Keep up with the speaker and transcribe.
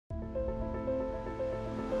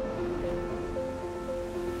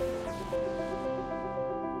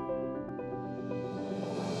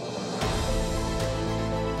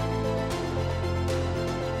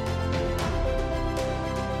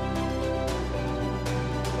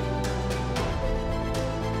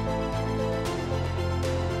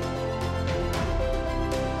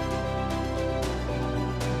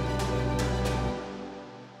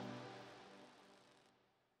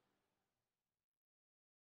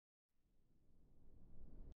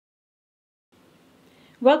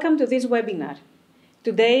Welcome to this webinar.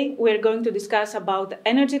 Today we are going to discuss about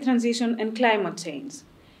energy transition and climate change,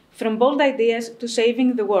 from bold ideas to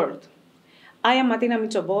saving the world. I am Martina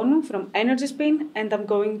Mitsobonu from EnergySpin and I'm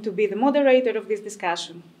going to be the moderator of this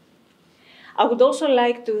discussion. I would also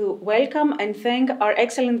like to welcome and thank our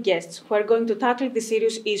excellent guests who are going to tackle this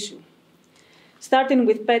serious issue. Starting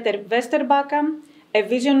with Peter Vesterbacka, a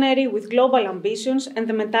visionary with global ambitions and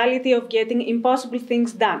the mentality of getting impossible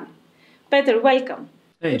things done. Peter, welcome.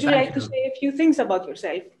 Hey, would you like to say a few things about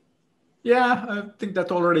yourself? Yeah, I think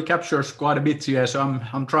that already captures quite a bit here. So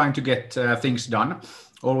I'm trying to get things done.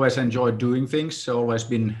 Always enjoyed doing things. Always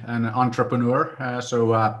been an entrepreneur.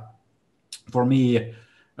 For me,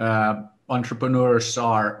 entrepreneurs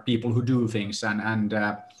are people who do things, and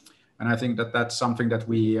I think that that's something that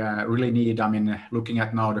we really need. I mean, looking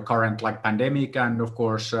at now the current pandemic, and of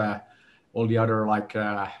course all the other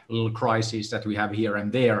little crises that we have here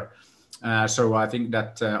and there. So I think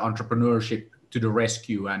that entrepreneurship to the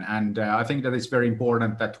rescue, and I think that it's very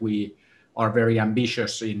important that we are very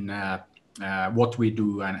ambitious in what we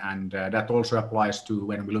do, and that also applies to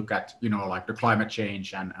when we look at the climate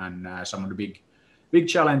change and some of the big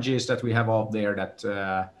challenges that we have out there.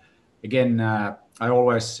 That again, I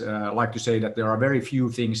always like to say that there are very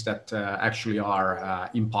few things that actually are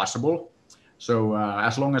impossible. So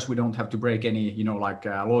as long as we don't have to break any,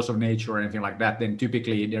 laws of nature or anything like that, then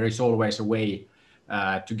typically there is always a way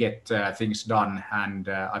to get things done. And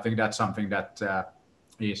I think that's something that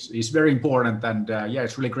is very important. And yeah,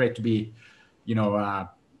 it's really great to be,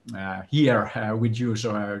 here with you,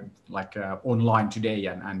 so online today.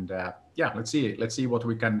 And yeah, let's see what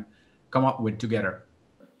we can come up with together.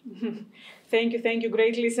 Thank you.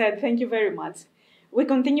 Greatly said. Thank you very much. We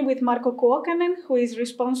continue with Marko Kuokkanen, who is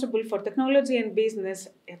responsible for technology and business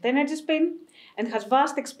at EnergySpin and has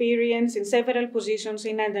vast experience in several positions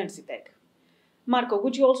in energy tech. Marko,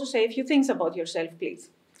 would you also say a few things about yourself, please?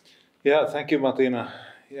 Yeah, thank you, Martina.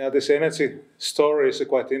 Yeah, this energy story is a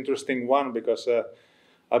quite interesting one because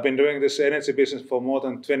I've been doing this energy business for more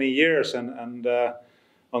than 20 years, and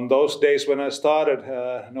on those days when I started,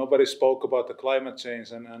 nobody spoke about the climate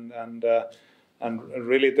change and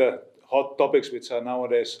really the hot topics which are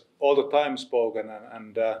nowadays all the time spoken,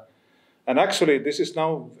 and actually this is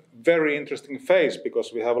now very interesting phase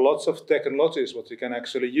because we have lots of technologies what we can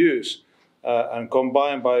actually use and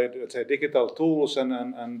combine by, let's say, digital tools,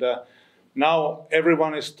 and now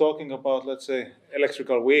everyone is talking about, let's say,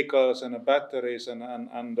 electrical vehicles and batteries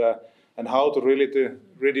and how to really to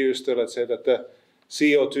reduce the, let's say, that the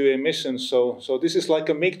CO2 emissions. So this is like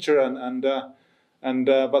a mixture,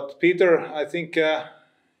 but Peter, I think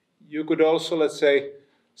you could also, let's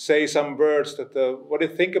say some words that what do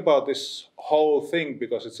you think about this whole thing,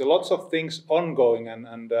 because it's lots of things ongoing,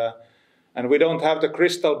 and we don't have the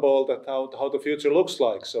crystal ball that how the future looks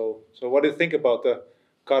like. So what do you think about the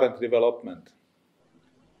current development?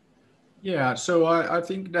 Yeah, so I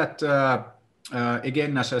think that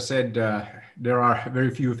again, as I said, there are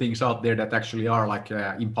very few things out there that actually are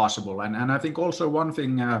impossible, and I think also one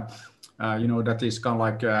thing that is kind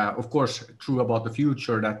of of course true about the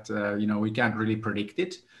future, that we can't really predict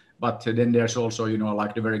it, but then there's also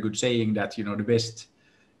the very good saying that the best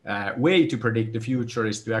way to predict the future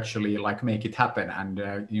is to actually make it happen, and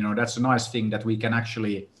that's a nice thing that we can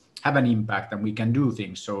actually have an impact and we can do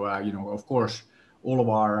things. So of course all of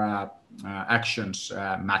our actions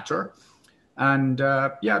matter, and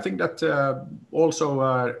yeah, I think that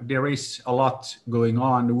also there is a lot going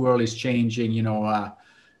on. The world is changing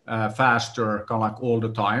faster kind of all the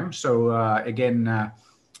time. So again,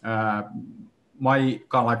 my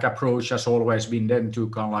kind of approach has always been then to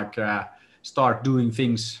kind of start doing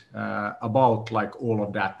things about all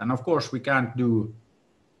of that. And of course we can't do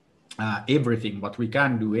everything, but we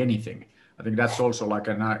can do anything. I think that's also a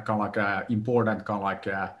kind of important kind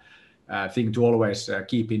of thing to always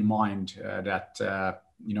keep in mind, that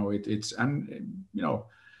it's and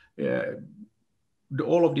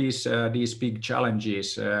all of these big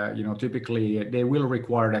challenges, typically they will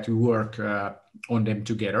require that we work on them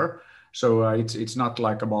together. So it's not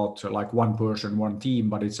about one person, one team,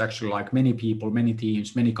 but it's actually many people, many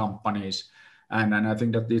teams, many companies, and I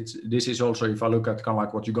think that this is also, if I look at kind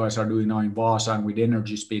of what you guys are doing now in Vaasa and with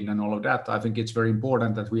EnergySpin and all of that, I think it's very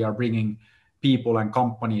important that we are bringing people and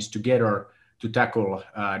companies together to tackle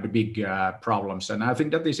the big problems. And I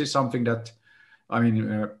think that this is something that, I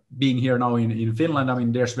mean, being here now in Finland, I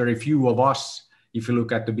mean, there's very few of us, if you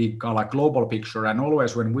look at the big kind of global picture, and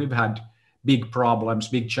always when we've had big problems,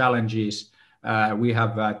 big challenges, we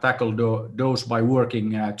have tackled those by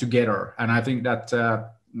working together. And I think that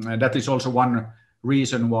that is also one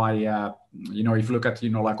reason why, if you look at,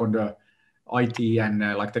 on the IT and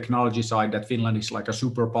like technology side that Finland is like a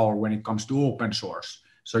superpower when it comes to open source.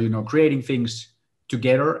 So, creating things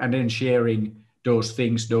together and then sharing those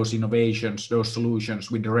things, those innovations, those solutions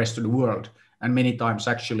with the rest of the world, and many times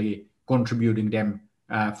actually contributing them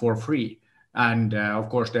for free. And of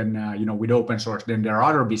course, then, with open source, then there are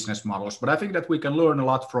other business models. But I think that we can learn a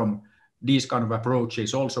lot from these kind of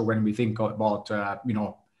approaches also when we think about,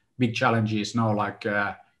 big challenges now, like,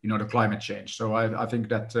 the climate change. So I think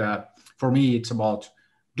that for me, it's about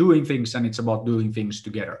doing things, and it's about doing things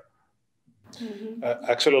together. Mm-hmm.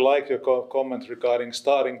 Actually like your comment regarding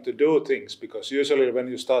starting to do things, because usually when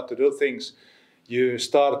you start to do things, you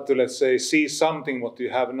start to, let's say, see something what you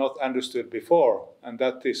have not understood before, and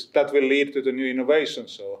that will lead to the new innovation.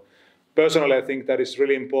 So personally, I think that is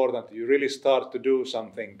really important. You really start to do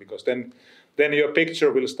something, because then your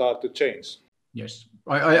picture will start to change. Yes,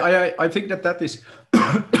 I think that is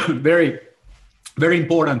very, very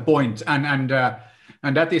important point, and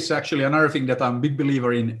that is actually another thing that I'm a big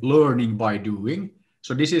believer in, learning by doing.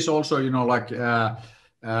 So this is also,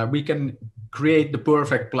 we can create the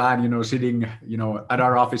perfect plan, sitting, at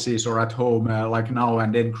our offices or at home like now,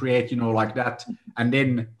 and then create, like that. And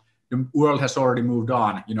then the world has already moved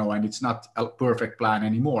on, and it's not a perfect plan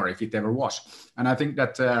anymore, if it ever was. And I think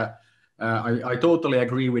that I totally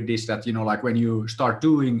agree with this, that, like when you start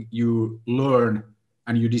doing, you learn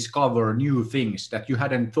and you discover new things that you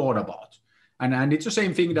hadn't thought about. And it's the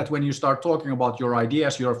same thing that when you start talking about your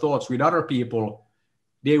ideas, your thoughts with other people,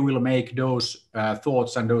 they will make those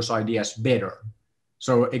thoughts and those ideas better.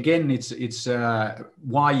 So again, it's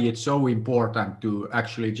why it's so important to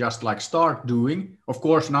actually just like start doing. Of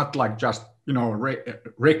course, not like just,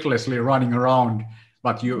 recklessly running around,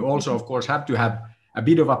 but you also, of course, have to have a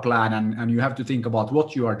bit of a plan, and you have to think about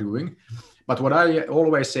what you are doing. But what I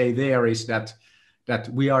always say there is that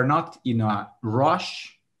we are not in a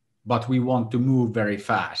rush, but we want to move very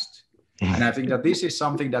fast. And I think that this is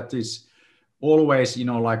something that is always,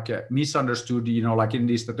 misunderstood, like in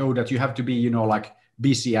this, that you have to be, like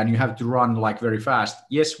busy and you have to run like very fast.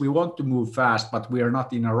 Yes, we want to move fast, but we are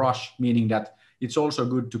not in a rush, meaning that it's also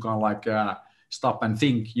good to kind of like stop and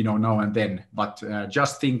think, now and then, but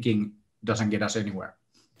just thinking doesn't get us anywhere.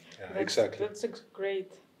 Yeah, exactly. That's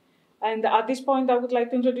great. And at this point, I would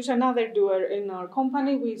like to introduce another doer in our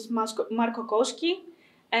company, which is Marko Koski,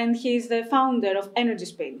 and he is the founder of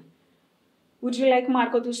EnergySpin. Would you like,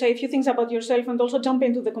 Marko, to say a few things about yourself and also jump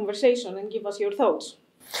into the conversation and give us your thoughts?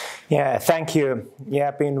 Yeah, thank you. Yeah,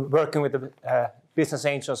 I've been working with the business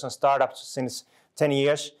angels and startups since 10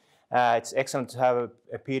 years. It's excellent to have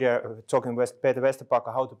Peter talking with Peter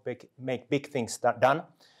Vesterbacka how to make big things done.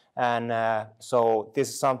 And so this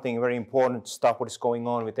is something very important stuff what is going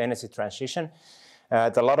on with energy transition. There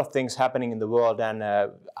are a lot of things happening in the world, and I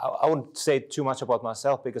wouldn't say too much about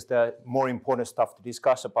myself because there are more important stuff to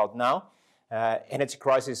discuss about now. Energy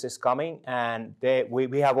crisis is coming, and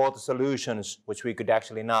we have all the solutions which we could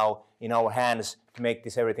actually now in our hands to make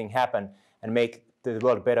this everything happen and make the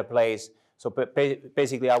world a better place. So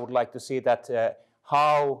basically, I would like to see that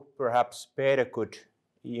how perhaps Peter could,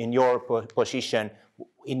 in your position,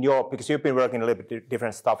 because you've been working a little bit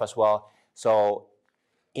different stuff as well. So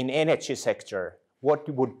in energy sector, what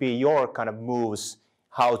would be your kind of moves,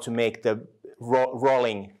 how to make the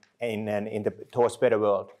rolling towards better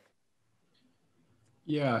world?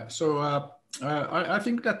 Yeah, so I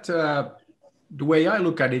think that the way I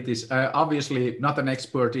look at it is obviously not an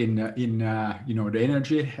expert in the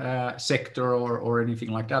energy sector or anything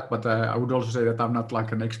like that, but I would also say that I'm not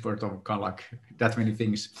like an expert of kind of like that many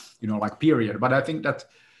things, like period. But I think that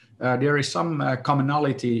there is some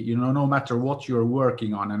commonality, no matter what you're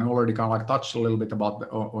working on, and I already kind of like touched a little bit about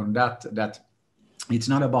on that it's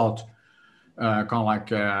not about kind of like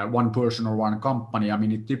one person or one company. I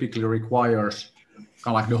mean, it typically requires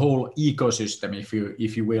kind of like the whole ecosystem,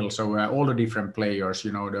 if you will. So all the different players,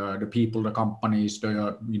 the people, the companies,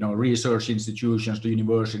 the research institutions, the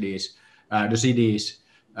universities, the cities,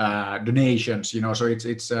 the nations. So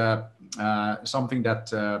it's something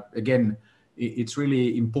that again, it's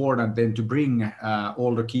really important then to bring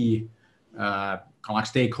all the key kind of like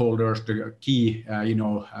stakeholders, the key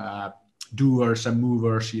doers and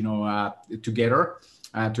movers, together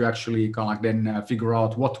to actually kind of like then figure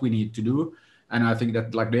out what we need to do. And I think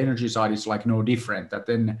that like the energy side is like no different, that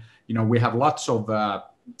then, we have lots of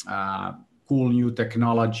cool new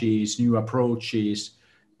technologies, new approaches,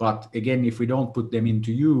 but again, if we don't put them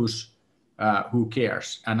into use, who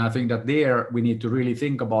cares? And I think that there we need to really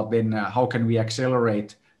think about then how can we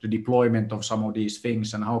accelerate the deployment of some of these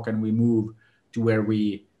things, and how can we move to where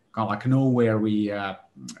we kind of like know where we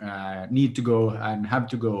need to go and have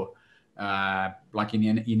to go like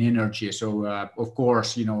in energy. So of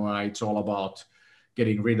course, it's all about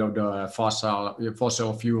getting rid of the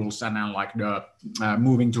fossil fuels and then like the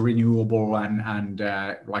moving to renewable and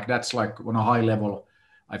like that's like on a high level.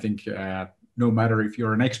 I think no matter if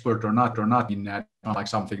you're an expert or not in like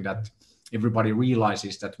something that everybody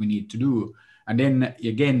realizes that we need to do. And then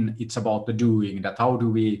again, it's about the doing. That how do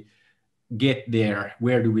we get there?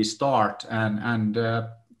 Where do we start? And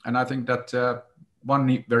I think that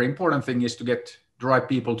one very important thing is to get the right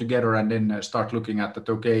people together and then start looking at that.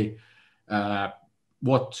 Okay.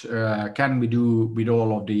 What can we do with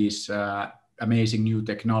all of these amazing new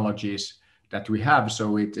technologies that we have?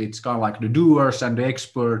 So it's kind of like the doers and the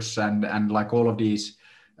experts and like all of these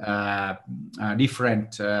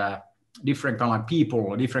different kind of like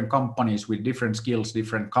people, different companies with different skills,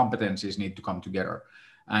 different competencies need to come together.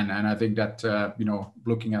 And I think that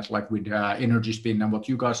looking at like with EnergySpin and what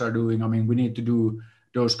you guys are doing, I mean, we need to do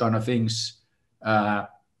those kind of things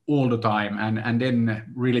all the time and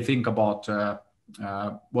then really think about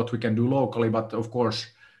what we can do locally, but of course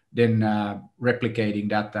then replicating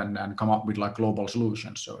that and come up with like global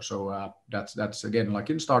solutions. So that's again like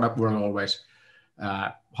in startup world always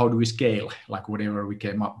how do we scale like whatever we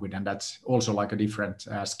came up with, and that's also like a different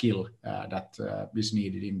skill that is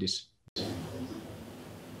needed in this.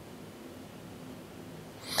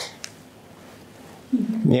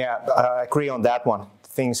 Yeah, I agree on that one.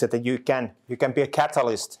 Things that you can be a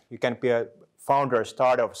catalyst, you can be a founder,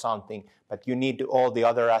 starter of something, but you need all the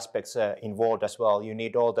other aspects involved as well. You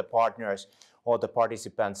need all the partners, all the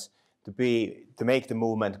participants to make the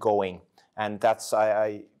movement going. And that's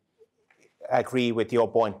I agree with your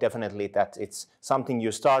point definitely that it's something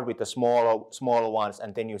you start with the smaller ones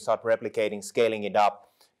and then you start replicating, scaling it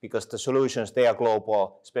up, because the solutions, they are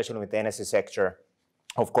global, especially with the energy sector.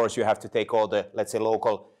 Of course, you have to take all the, let's say,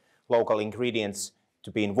 local ingredients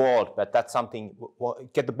to be involved, but that's something,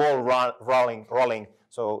 get the ball rolling.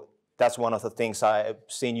 So that's one of the things I've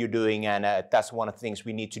seen you doing, and that's one of the things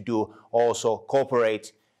we need to do also,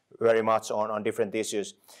 cooperate very much on different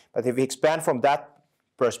issues. But if we expand from that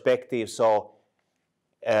perspective, so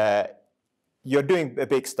you're doing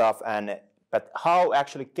big stuff, but how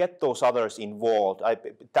actually get those others involved?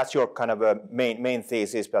 That's your kind of a main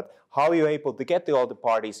thesis, but how are you able to get all the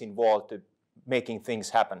parties involved to making things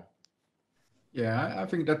happen? Yeah, I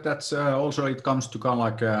think that's also, it comes to kind of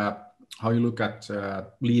like how you look at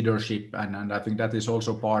leadership, and I think that is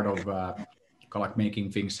also part of kind of like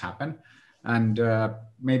making things happen. And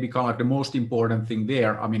maybe kind of like the most important thing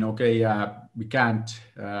there, I mean, okay, we can't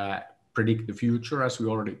predict the future as we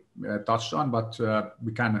already touched on, but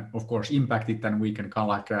we can of course impact it, and we can kind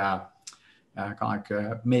of like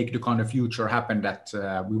make the kind of future happen that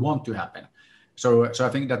we want to happen. So I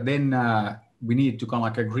think that then we need to kind of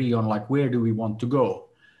like agree on like where do we want to go,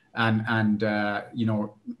 and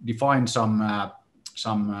define some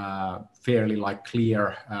fairly like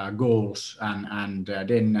clear goals, and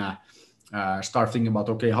then start thinking about,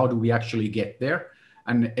 okay, how do we actually get there?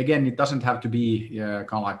 And again, it doesn't have to be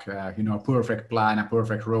kind of like a perfect plan, a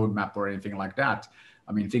perfect roadmap or anything like that.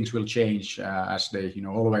 I mean, things will change as they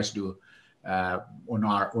always do on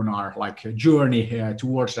our like journey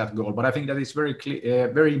towards that goal. But I think that it's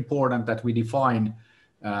very important that we define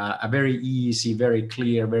a very easy, very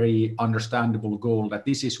clear, very understandable goal, that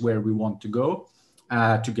this is where we want to go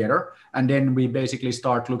together. And then we basically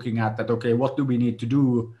start looking at that, okay, what do we need to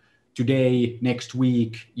do today, next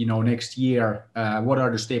week, next year? What are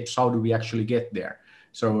the steps? How do we actually get there?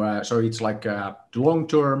 So it's like the long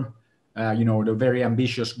term, the very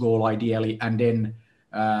ambitious goal ideally, and then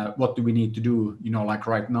what do we need to do, like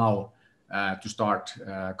right now to start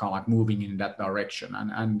kind of like moving in that direction.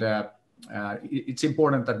 And it's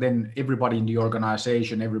important that then everybody in the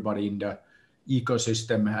organization, everybody in the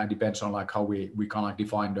ecosystem, depends on like how we kind of like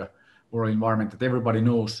define the overall environment, that everybody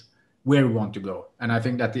knows where we want to go. And I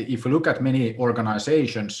think that if you look at many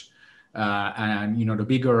organizations, and the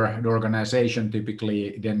bigger the organization,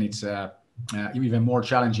 typically, then it's even more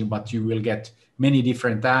challenging. But you will get many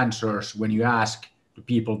different answers when you ask the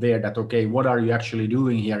people there that, okay, what are you actually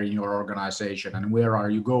doing here in your organization, and where are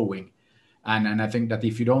you going? And I think that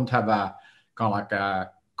if you don't have a kind of like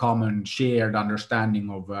a common shared understanding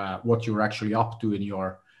of what you're actually up to in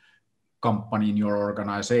your company, in your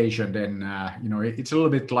organization, then it's a little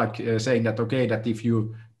bit like saying that, okay, that if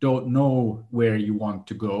you don't know where you want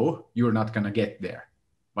to go, you're not going to get there.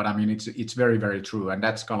 But I mean, it's very, very true. And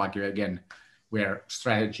that's kind of like, again, where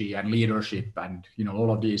strategy and leadership and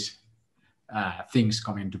all of these things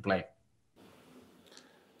come into play.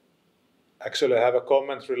 Actually, I have a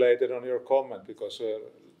comment related on your comment, because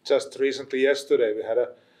just recently, yesterday, we had a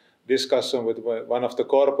discussion with one of the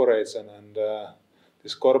corporates, and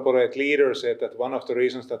this corporate leader said that one of the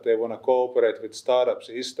reasons that they want to cooperate with startups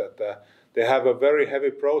is that they have a very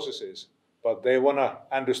heavy processes, but they want to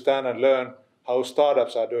understand and learn how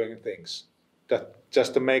startups are doing things. That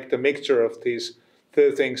just to make the mixture of these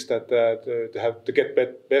two things that to have to get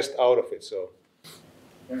best out of it. So.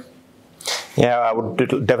 Yeah, I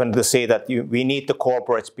would definitely say that we need the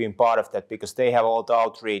corporates being part of that, because they have all the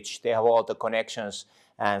outreach, they have all the connections,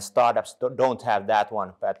 and startups don't have that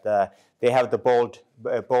one. But they have the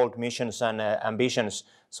bold missions and ambitions.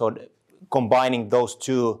 So combining those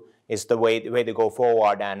two is the way to go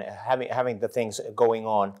forward, and having the things going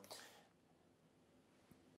on.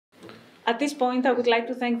 At this point, I would like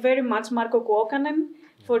to thank very much Marko Kuokkanen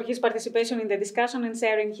for his participation in the discussion and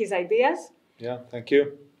sharing his ideas. Yeah, thank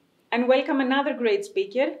you. And welcome another great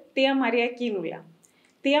speaker, Tia Maria Kinula.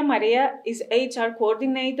 Tia Maria is HR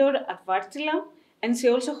coordinator at Wärtsilä, and she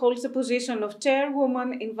also holds the position of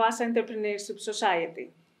chairwoman in Vaasa Entrepreneurship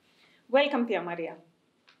Society. Welcome, Tia Maria.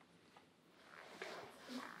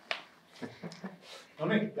 No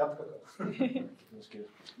niin, jatkakaa.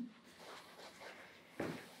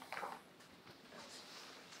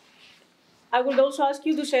 I would also ask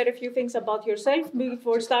you to share a few things about yourself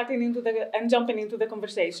before starting jumping into the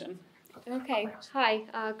conversation. Okay, hi,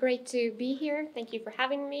 great to be here. Thank you for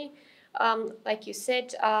having me. Like you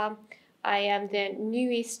said, I am the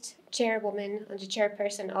newest chairwoman and the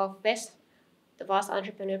chairperson of VES, the Vaasa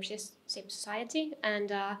Entrepreneurship Society,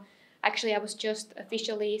 and actually I was just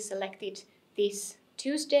officially selected this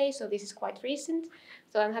Tuesday, so this is quite recent.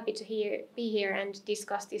 So I'm happy to be here and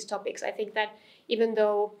discuss these topics. I think that even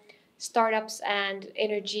though startups and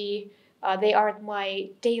energy, they aren't my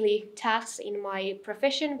daily tasks in my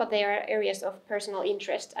profession, but they are areas of personal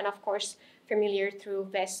interest and of course familiar through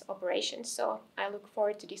VES operations. So I look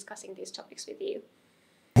forward to discussing these topics with you.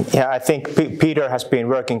 Yeah, I think Peter has been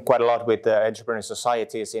working quite a lot with entrepreneur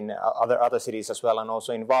societies in other cities as well, and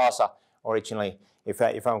also in Vaasa originally,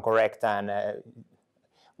 if I'm correct. And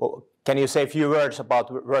well, can you say a few words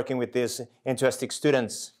about working with these interesting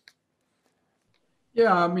students?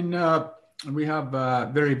 Yeah, I mean, we have a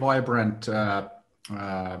very vibrant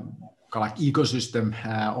ecosystem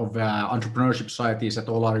of entrepreneurship societies at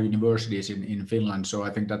all our universities in Finland. So I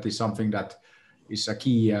think that is something that is a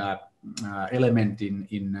key element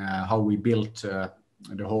in how we built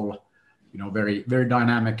the whole, very very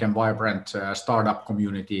dynamic and vibrant startup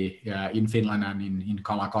community in Finland and in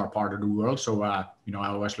Kalakar part of the world. So I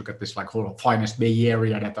always look at this like whole finest Bay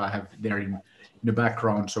Area that I have there in the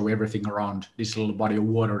background. So everything around this little body of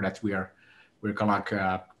water that we're kind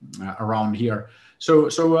of around here. So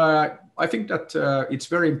I think that it's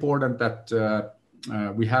very important that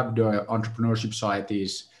we have the entrepreneurship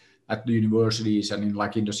societies at the universities and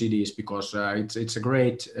in the cities, because it's a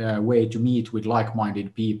great way to meet with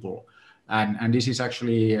like-minded people. And this is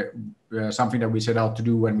actually something that we set out to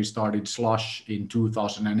do when we started Slush in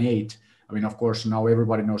 2008. I mean, of course, now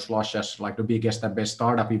everybody knows Slush as like the biggest and best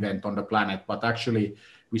startup event on the planet, but actually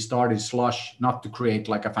we started Slush not to create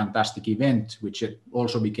like a fantastic event, which it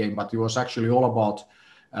also became, but it was actually all about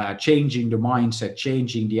changing the mindset,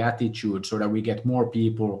 changing the attitude so that we get more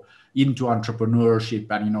people into entrepreneurship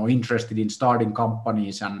and, interested in starting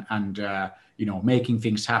companies and making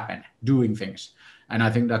things happen, doing things. And I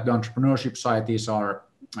think that the entrepreneurship societies are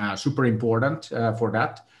super important for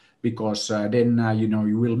that. Because then,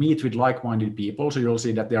 you will meet with like-minded people. So you'll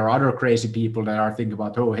see that there are other crazy people that are thinking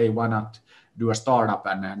about, oh, hey, why not do a startup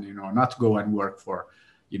and not go and work for,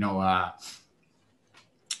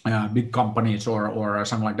 big companies or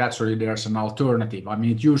something like that. So there's an alternative. I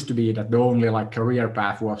mean, it used to be that the only career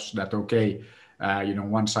path was that, okay,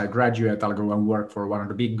 once I graduate, I'll go and work for one of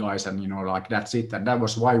the big guys and, that's it. And that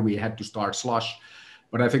was why we had to start Slush.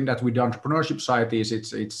 But I think that with the entrepreneurship societies,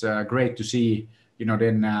 it's great to see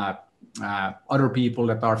then other people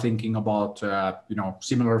that are thinking about,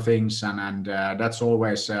 similar things. And that's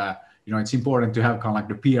always, it's important to have kind of like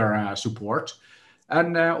the peer support.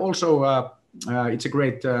 And also, it's a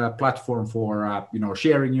great platform for,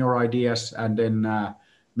 sharing your ideas and then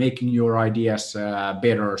making your ideas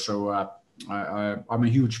better. So I'm a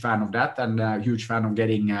huge fan of that and a huge fan of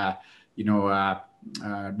getting, the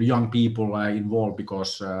young people involved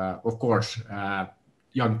because, of course,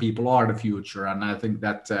 young people are the future, and I think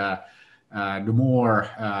that the more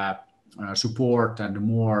support and the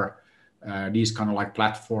more these kind of like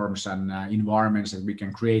platforms and environments that we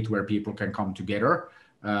can create where people can come together,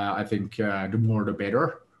 I think the more the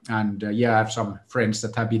better. And I have some friends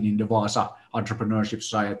that have been in the Vaasa Entrepreneurship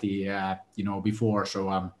Society, before, so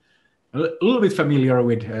I'm a little bit familiar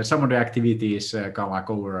with some of the activities kind of like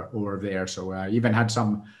over there. So I even had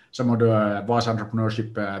some some of the Vaasa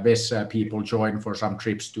Entrepreneurship Ves people join for some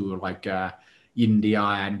trips to like India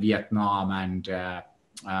and Vietnam and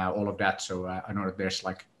all of that. So I know that there's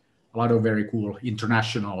like a lot of very cool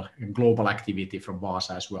international and global activity from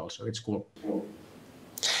Vaasa as well. So it's cool.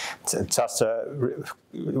 Just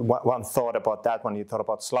one thought about that one. You thought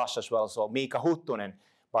about Slush as well. So Miika Huttunen,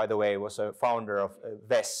 by the way, was a founder of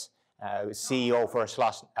Ves, CEO for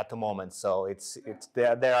Slush at the moment. So it's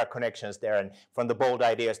there are connections there, and from the bold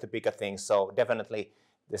ideas to bigger things. So definitely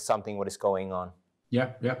there's something what is going on.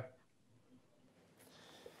 Yeah.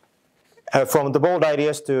 From the bold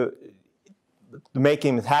ideas to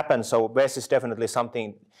making it happen. So Ves is definitely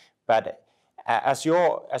something. But as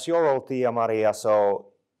your role, Tiia-Maria, so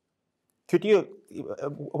could you,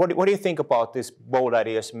 what do you think about this bold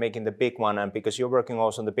ideas making the big one? And because you're working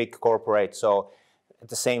also in the big corporate, so at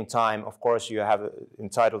the same time, of course, you have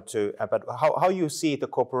entitled to. But how you see the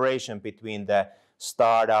cooperation between the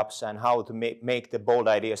startups and how to make the bold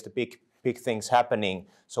ideas, the big things happening?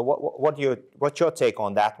 So what's your take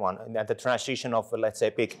on that one and the transition of, let's say,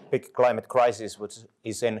 big climate crisis, which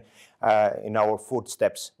is in our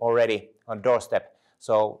footsteps already on doorstep?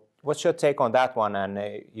 So what's your take on that one, and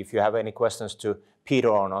if you have any questions to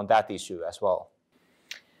Peter on that issue as well?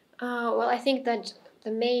 Well, I think that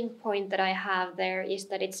the main point that I have there is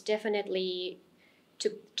that it's definitely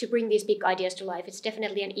to bring these big ideas to life. It's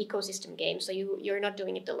definitely an ecosystem game, so you're not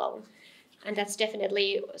doing it alone, and that's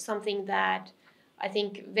definitely something that I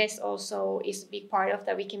think Ves also is a big part of,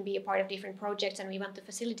 that we can be a part of different projects and we want to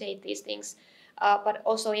facilitate these things, but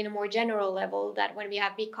also in a more general level, that when we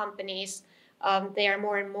have big companies, they are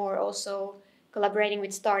more and more also collaborating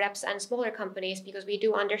with startups and smaller companies, because we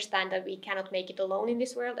do understand that we cannot make it alone in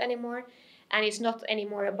this world anymore. And it's not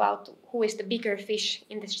anymore about who is the bigger fish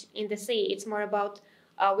in the sea. It's more about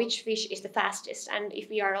which fish is the fastest. And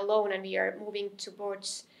if we are alone and we are moving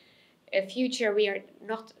towards a future we are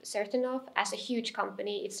not certain of, as a huge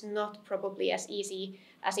company, it's not probably as easy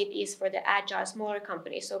as it is for the agile smaller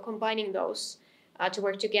companies. So combining those to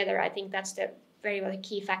work together, I think that's the very well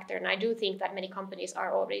key factor. And I do think that many companies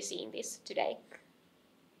are already seeing this today.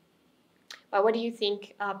 But what do you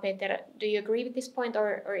think, Peter? Do you agree with this point,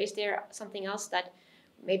 or is there something else that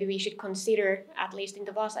maybe we should consider, at least in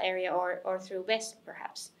the Vaasa area or through Ves,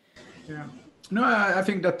 perhaps? Yeah. No, I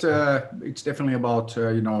think that it's definitely about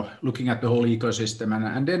looking at the whole ecosystem,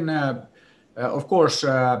 and then of course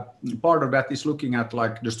part of that is looking at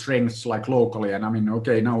like the strengths like locally. And I mean,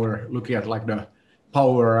 okay, now we're looking at like the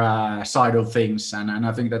power side of things, and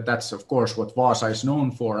I think that that's of course what Vaasa is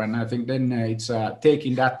known for. And I think then it's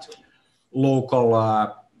taking that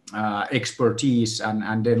local expertise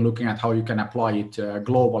and then looking at how you can apply it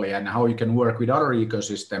globally and how you can work with other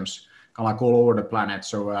ecosystems kind of like all over the planet.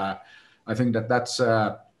 So I think that that's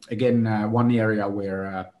again one area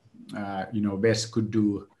where Ves could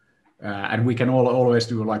do, and we can always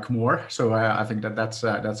do like more. So I think that that's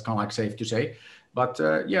kind of like safe to say. But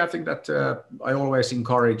yeah, I think that I always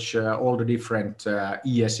encourage all the different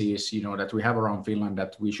ESEs that we have around Finland,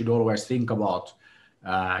 that we should always think about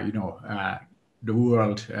the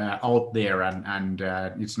world out there, and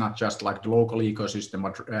it's not just like the local ecosystem,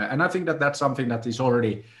 but and I think that that's something that is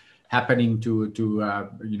already happening to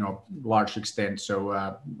large extent. So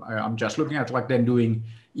I'm just looking at like then doing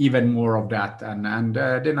even more of that, and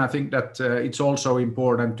then I think that it's also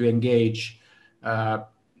important to engage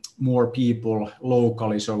more people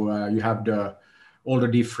locally. So you have all the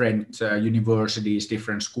different universities,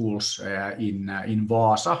 different schools in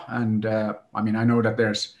Vaasa, and I mean, I know that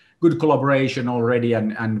there's good collaboration already,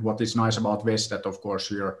 and what is nice about Ves, that of course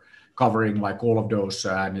you're covering like all of those,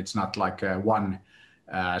 and it's not like one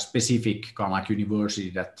specific kind of like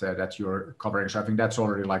university that you're covering. So I think that's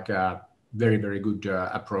already like a very, very good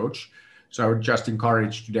approach. So I would just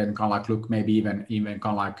encourage to then kind of like look maybe even kind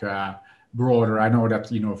of like broader. I know that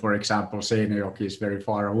for example Seinäjoki is very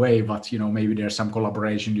far away, but maybe there's some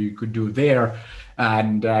collaboration you could do there,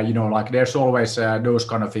 and like there's always those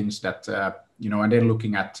kind of things that and then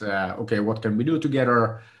looking at okay, what can we do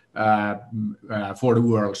together for the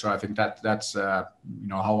world. So I think that's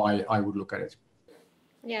how I would look at it.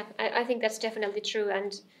 Yeah, I think that's definitely true,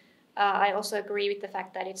 and I also agree with the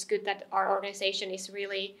fact that it's good that our organization is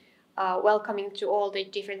really welcoming to all the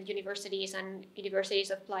different universities and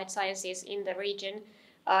universities of applied sciences in the region,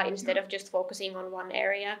 instead of just focusing on one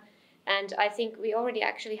area. And I think we already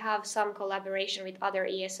actually have some collaboration with other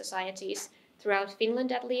ES societies throughout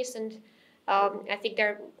Finland at least, and I think there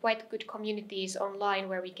are quite good communities online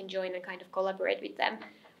where we can join and kind of collaborate with them.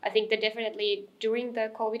 I think that definitely during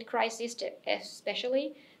the COVID crisis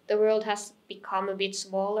especially, the world has become a bit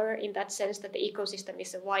smaller in that sense that the ecosystem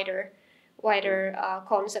is wider wider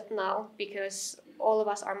concept now, because all of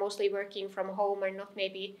us are mostly working from home and not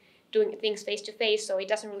maybe doing things face to face. So it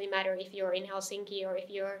doesn't really matter if you're in Helsinki or if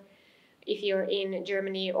you're in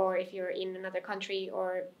Germany or if you're in another country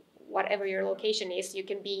or whatever your location is, you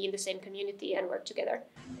can be in the same community and work together.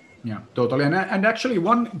 Yeah, totally. And actually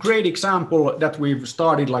one great example that we've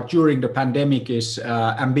started like during the pandemic is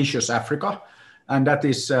Ambitious Africa. And that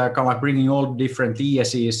is kind of like bringing all different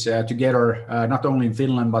ESEs together, not only in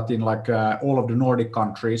Finland, but in like all of the Nordic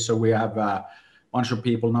countries. So we have a bunch of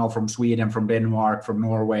people now from Sweden, from Denmark, from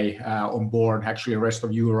Norway on board, actually the rest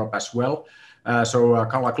of Europe as well. So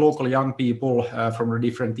kind of like local young people from the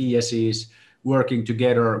different ESEs working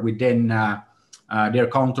together with then their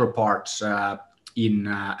counterparts in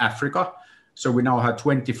Africa. So we now have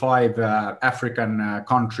 25 African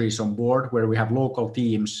countries on board where we have local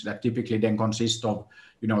teams that typically then consist of,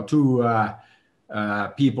 you know, 2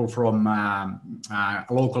 people from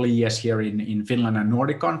local ES here in Finland and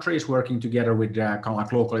Nordic countries working together with kind of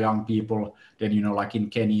like local young people. Then, you know, like in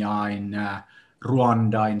Kenya, in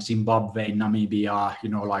Rwanda, in Zimbabwe, in Namibia, you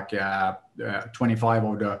know, like 25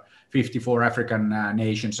 of the 54 African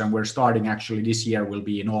nations. And we're starting actually this year will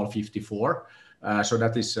be in all 54. So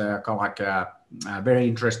that is kind of like a very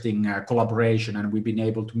interesting collaboration, and we've been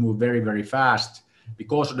able to move very, very fast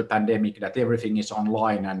because of the pandemic, that everything is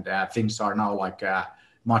online and things are now like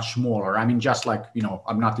much smaller. I mean, just like, you know,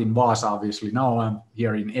 I'm not in Vaasa, obviously now I'm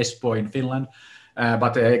here in Espoo in Finland,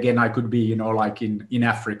 but again, I could be, you know, like in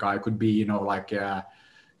Africa, I could be, you know, like,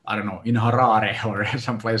 I don't know, in Harare or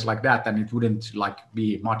someplace like that, and it wouldn't like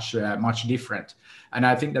be much different. And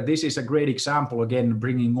I think that this is a great example, again,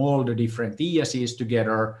 bringing all the different ESEs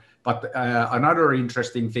together. But another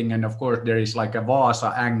interesting thing, and of course there is like a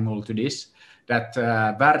Vaasa angle to this, that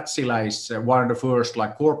Wärtsilä is one of the first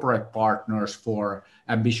like corporate partners for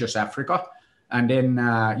Ambitious Africa. And then,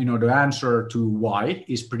 you know, the answer to why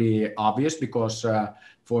is pretty obvious, because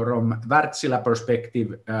from Wärtsilä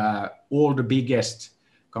perspective, all the biggest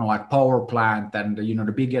kind of like power plant and, you know,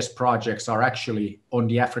 the biggest projects are actually on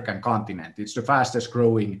the African continent. It's the fastest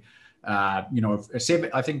growing, you know,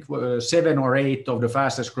 I think 7 or 8 of the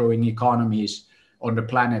fastest growing economies on the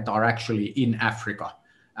planet are actually in Africa.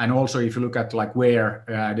 And also if you look at like where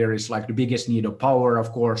there is like the biggest need of power,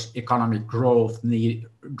 of course, economic growth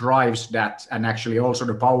drives that, and actually also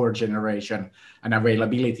the power generation and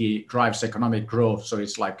availability drives economic growth. So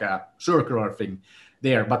it's like a circular thing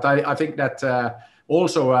there. But I think that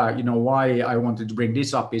also, you know, why I wanted to bring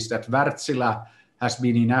this up is that Wärtsilä has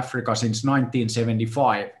been in Africa since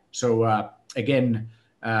 1975. So again,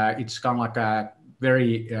 it's kind of like a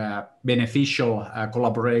very beneficial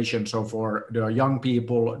collaboration. So for the young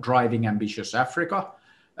people driving Ambitious Africa,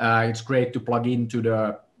 it's great to plug into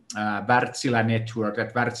the Wärtsilä network,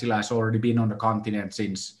 that Wärtsilä has already been on the continent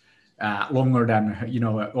since longer than, you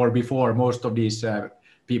know, or before most of these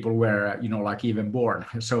people were, you know, like even born.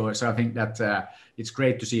 So I think that it's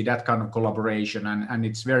great to see that kind of collaboration, and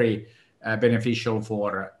it's very beneficial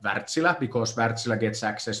for Wärtsilä, because Wärtsilä gets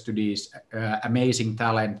access to these amazing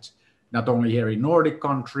talent, not only here in Nordic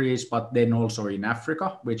countries, but then also in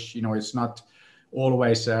Africa, which, you know, it's not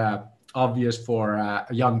always obvious for a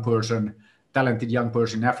young person, talented young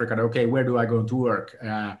person in Africa. Okay, where do I go to work?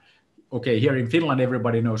 Okay, here in Finland,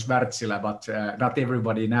 everybody knows Wärtsilä, but not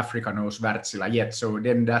everybody in Africa knows Wärtsilä yet. So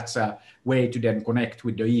then that's a way to then connect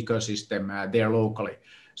with the ecosystem there locally.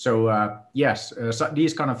 So yes, so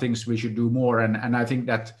these kind of things we should do more. And I think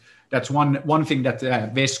that that's one thing that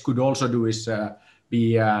Ves could also do is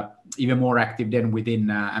be even more active then within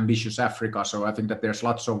Ambitious Africa. So I think that there's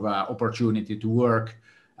lots of opportunity to work,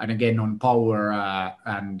 and again on power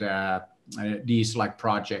and these like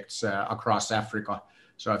projects across Africa.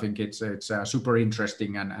 So I think it's a super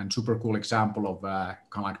interesting and super cool example of kind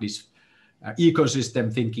of like this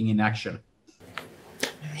ecosystem thinking in action.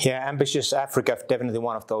 Yeah, Ambitious Africa, definitely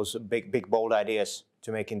one of those big bold ideas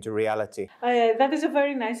to make into reality. That is a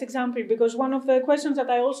very nice example, because one of the questions that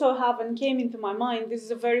I also have and came into my mind, this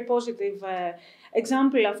is a very positive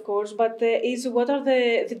example, of course, but is what are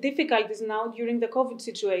the difficulties now during the COVID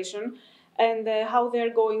situation, and how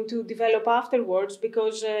they're going to develop afterwards,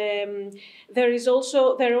 because there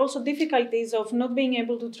are also difficulties of not being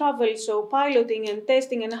able to travel, so piloting and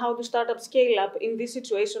testing and how to start up scale up in this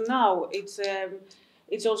situation now,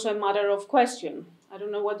 it's also a matter of question. I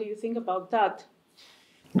don't know, what do you think about that?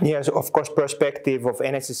 Yes, of course, perspective of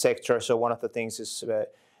energy sector. So one of the things is,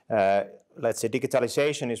 let's say,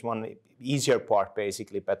 digitalization is one easier part,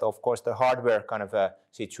 basically. But of course, the hardware kind of a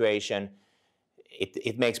situation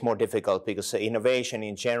it makes more difficult because innovation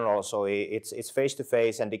in general, so it's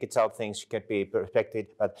face-to-face and digital things can be perfected.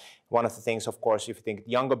 But one of the things, of course, if you think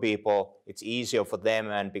younger people, it's easier for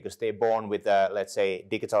them and because they're born with, let's say,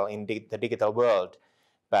 digital in the digital world.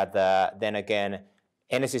 But then again,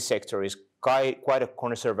 energy sector is quite a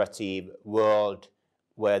conservative world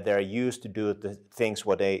where they're used to do the things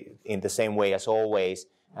what they in the same way as always.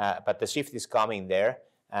 But the shift is coming there,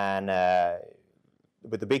 and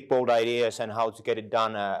with the big bold ideas and how to get it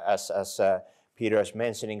done, as Peter is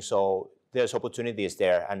mentioning, so there's opportunities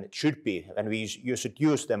there, and it should be, and you should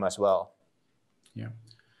use them as well.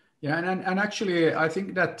 Yeah, and actually, I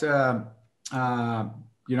think that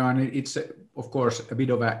and it's of course a bit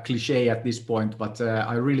of a cliche at this point, but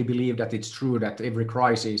I really believe that it's true that every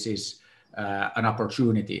crisis is an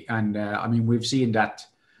opportunity, and I mean we've seen that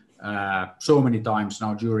so many times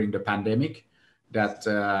now during the pandemic. That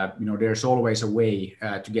there's always a way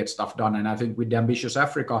to get stuff done, and I think with the Ambitious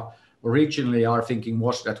Africa, originally our thinking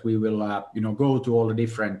was that we will go to all the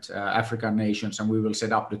different African nations and we will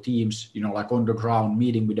set up the teams, like on the ground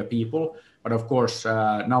meeting with the people. But of course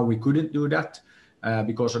now we couldn't do that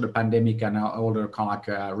because of the pandemic and all the kind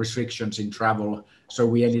of restrictions in travel. So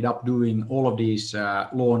we ended up doing all of these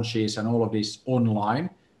launches and all of this online,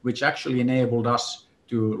 which actually enabled us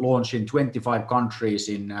to launch in 25 countries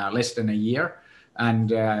in less than a year. And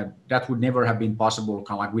that would never have been possible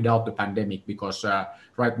kind of like without the pandemic, because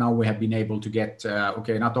right now we have been able to get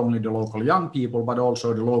not only the local young people, but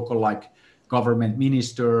also the local like government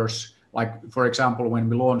ministers. Like, for example, when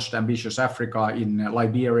we launched Ambitious Africa in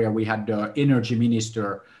Liberia, we had the energy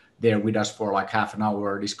minister there with us for like half an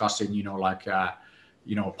hour discussing,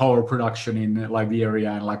 power production in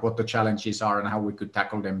Liberia and like what the challenges are and how we could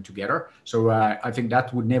tackle them together. So I think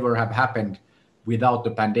that would never have happened without the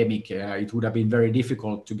pandemic. It would have been very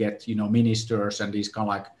difficult to get, ministers and these kind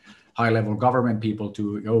of like high-level government people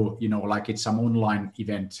to go, like it's some online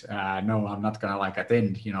event. No, I'm not gonna like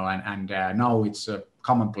attend, and now it's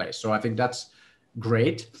commonplace. So I think that's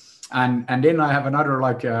great. And then I have another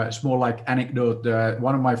like small like anecdote.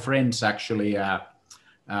 One of my friends actually,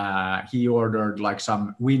 he ordered like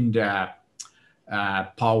some wind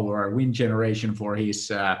generation for his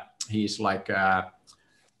like.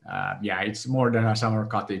 It's more than a summer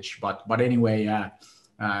cottage, but anyway,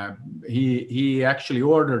 he actually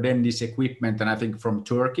ordered then this equipment, and I think from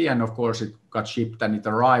Turkey, and of course it got shipped and it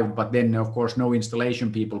arrived, but then of course no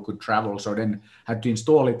installation people could travel, so then had to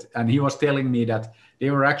install it. And he was telling me that they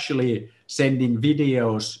were actually sending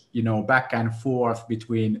videos, back and forth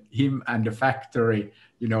between him and the factory,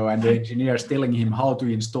 and the engineers telling him how to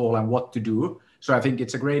install and what to do. So I think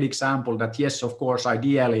it's a great example that, yes, of course,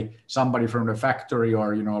 ideally somebody from the factory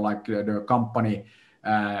or, like the company,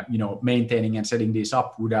 maintaining and setting this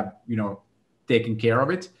up would have, taken care of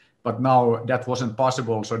it. But now that wasn't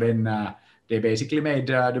possible. So then they basically made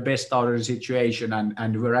the best out of the situation,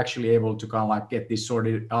 and we're actually able to kind of like get this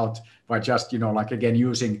sorted out by just, like again,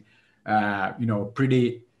 using,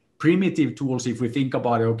 pretty primitive tools. If we think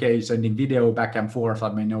about it, okay, sending video back and forth,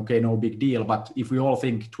 I mean, okay, no big deal. But if we all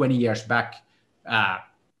think 20 years back,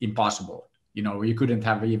 impossible. You couldn't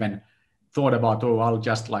have even thought about, I'll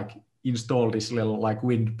just like install this little like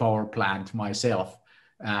wind power plant myself.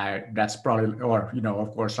 That's probably, or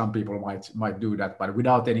of course some people might do that, but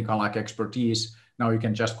without any kind of like expertise, now you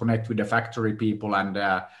can just connect with the factory people and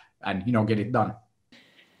get it done.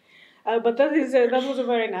 But that was a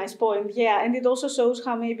very nice point. Yeah, and it also shows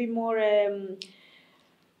how maybe more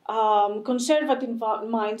conservative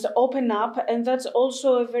minds open up, and that's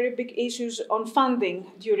also a very big issue on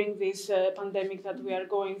funding during this pandemic that we are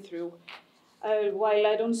going through. While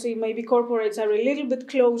I don't see, maybe corporates are a little bit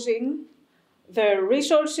closing their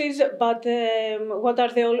resources, but what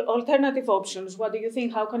are the alternative options? What do you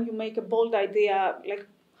think? How can you make a bold idea like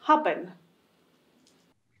happen?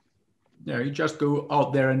 Yeah, you just go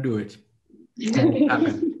out there and do it.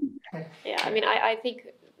 Happen. Yeah, I mean, I think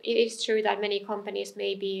it is true that many companies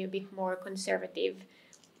may be a bit more conservative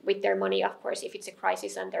with their money, of course, if it's a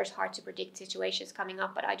crisis and there's hard to predict situations coming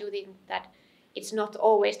up. But I do think that it's not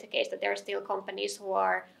always the case, that there are still companies who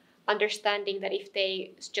are understanding that if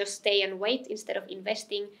they just stay and wait instead of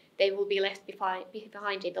investing, they will be left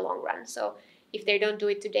behind in the long run. So if they don't do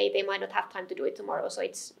it today, they might not have time to do it tomorrow. So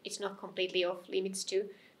it's not completely off limits to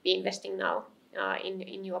be investing now in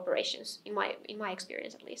new operations, in my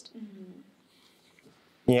experience at least. Mm-hmm.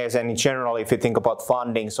 Yes, and in general, if you think about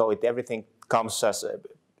funding, so everything comes, as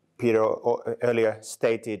Peter earlier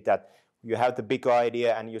stated, that you have the big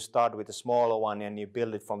idea and you start with a smaller one and you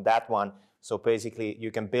build it from that one. So basically,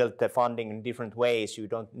 you can build the funding in different ways. You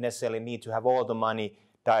don't necessarily need to have all the money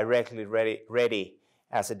directly ready.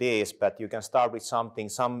 as it is, but you can start with something,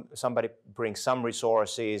 somebody brings some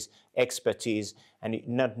resources, expertise, and you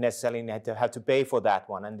not necessarily have to pay for that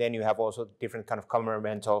one. And then you have also different kind of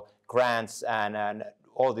governmental grants and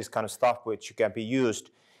all this kind of stuff which can be used.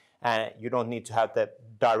 And you don't need to have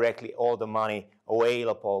directly all the money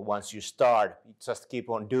available once you start. You just keep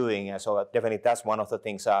on doing. And so definitely that's one of the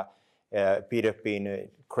things Peter been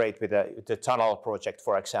great with the tunnel project,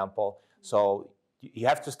 for example. So you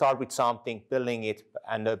have to start with something, building it,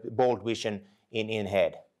 and a bold vision in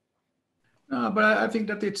head. But I think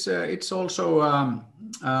that it's also kind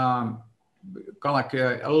of like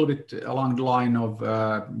a little bit along the line of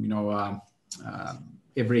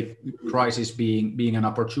every crisis being an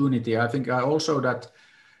opportunity. I think also that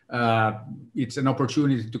it's an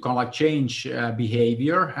opportunity to kind of like change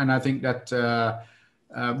behavior, and I think that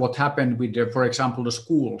what happened with, for example, the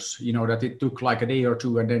schools, that it took like a day or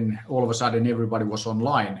two, and then all of a sudden everybody was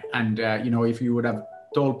online. And if you would have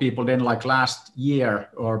told people then, like last year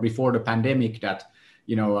or before the pandemic, that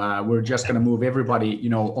we're just going to move everybody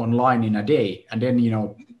online in a day, and then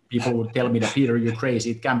people would tell me that, Peter, you're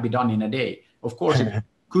crazy, it can't be done in a day. Of course it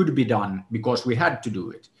could be done, because we had to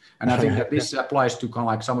do it. And I think that this applies to kind of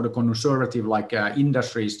like some of the conservative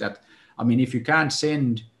industries, that if you can't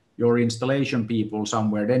send your installation people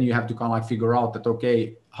somewhere, then you have to kind of like figure out that,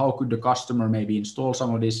 okay, how could the customer maybe install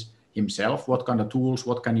some of this himself? What kind of tools,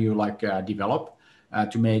 what can you develop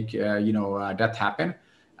to make that happen?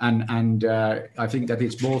 And I think that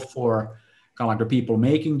it's both for kind of like the people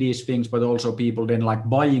making these things, but also people then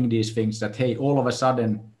buying these things, that, hey, all of a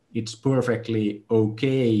sudden it's perfectly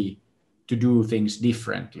okay to do things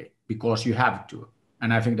differently because you have to.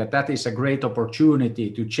 And I think that that is a great opportunity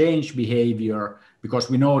to change behavior, because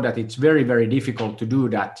we know that it's very, very difficult to do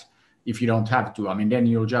that if you don't have to. Then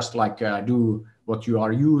you'll just do what you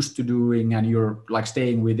are used to doing, and you're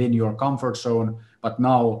staying within your comfort zone. But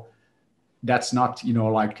now that's not,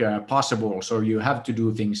 possible. So you have to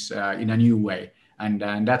do things in a new way.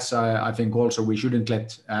 And that's, I think also we shouldn't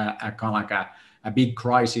let a big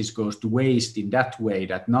crisis goes to waste in that way,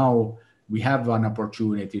 that now we have an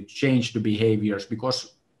opportunity to change the behaviors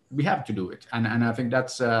because we have to do it. And I think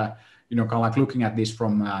that's, kind of like looking at this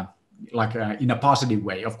from in a positive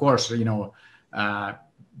way. Of course,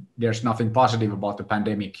 there's nothing positive about the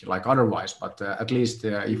pandemic otherwise, but at least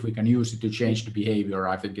if we can use it to change the behavior,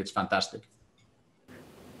 I think it's fantastic.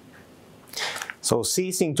 So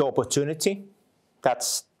seizing the opportunity,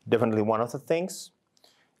 that's definitely one of the things.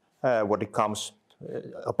 What it comes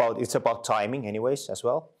about, it's about timing anyways as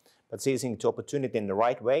well, but seizing the opportunity in the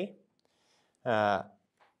right way,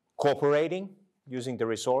 cooperating, using the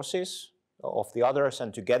resources of the others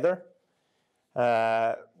and together.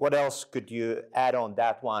 What else could you add on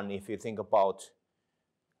that one if you think about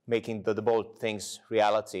making the bold things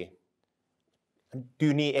reality? Do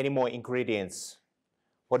you need any more ingredients?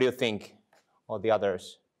 What do you think, or the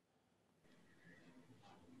others?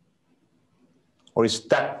 Or is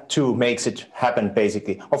that too makes it happen,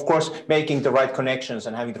 basically? Of course, making the right connections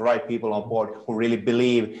and having the right people on board who really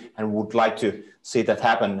believe and would like to see that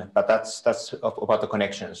happen, but that's about the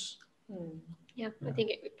connections. Yeah, I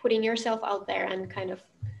think putting yourself out there and kind of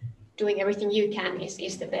doing everything you can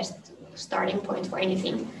is the best starting point for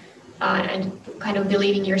anything. And kind of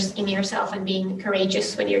believing in yourself and being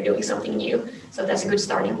courageous when you're doing something new. So that's a good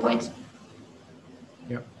starting point.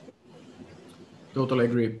 Yeah, totally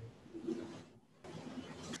agree.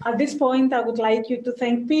 At this point, I would like you to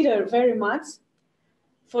thank Peter very much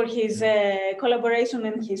for his collaboration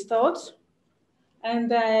and his thoughts. And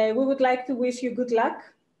we would like to wish you good luck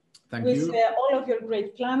with all of your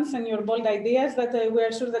great plans and your bold ideas that we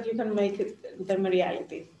are sure that you can make them a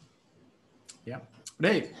reality. Yeah.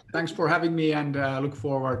 Hey, thanks for having me, and look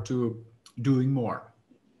forward to doing more.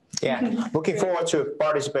 Yeah, looking forward to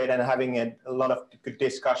participate and having a lot of good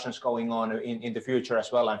discussions going on in the future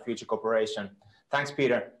as well, and future cooperation. Thanks,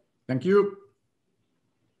 Peter. Thank you.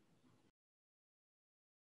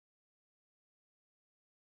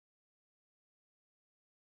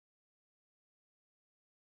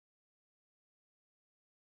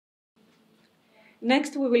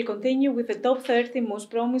 Next, we will continue with the top 30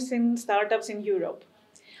 most promising startups in Europe.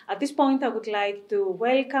 At this point, I would like to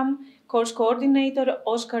welcome course coordinator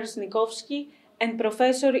Oskar Snikowski and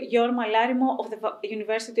Professor Jorma Larimo of the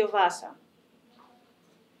University of Vaasa.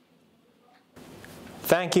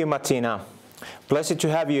 Thank you, Martina. Pleasure to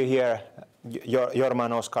have you here, Jorma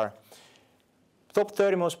and Oskar. Top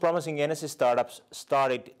 30 most promising energy startups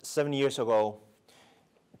started 7 years ago.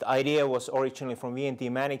 The idea was originally from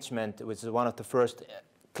VNT Management, which is one of the first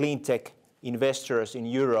clean tech investors in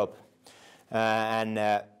Europe.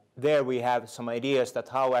 there we have some ideas that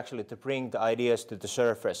how actually to bring the ideas to the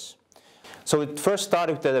surface. So it first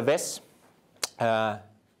started with the VES.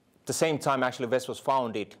 The same time actually VES was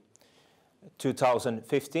founded,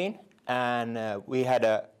 2015, and we had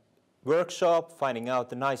a workshop finding out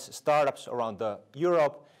the nice startups around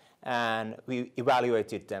Europe, and we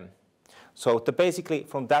evaluated them. So basically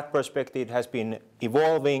from that perspective it has been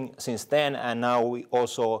evolving since then, and now we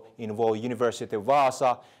also involve University of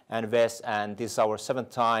Vaasa and VES, and this is our 7th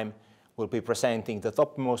time. We'll be presenting the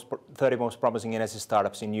top 30 most promising energy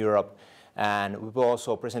startups in Europe, and we'll be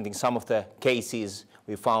also presenting some of the cases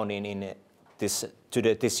we found in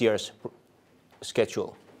this year's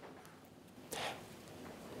schedule.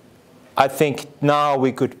 I think now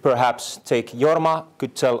we could perhaps take Jorma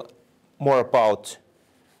could tell more about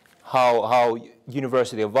how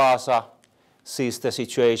University of Vaasa sees the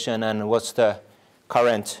situation and what's the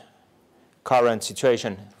current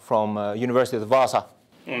situation from University of Vaasa.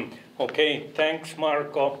 Okay, thanks,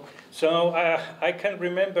 Marco. So I can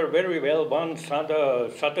remember very well one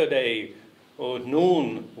Saturday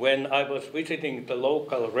noon when I was visiting the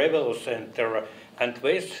local Revel Center, and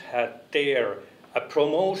VES had there a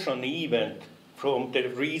promotion event from the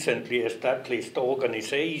recently established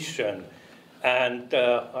organization. And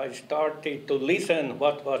I started to listen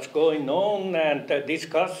what was going on and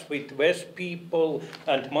discuss with VES people,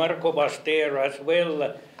 and Marco was there as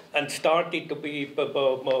well, and started to be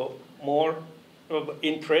more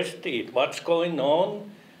interested what's going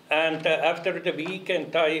on. And after the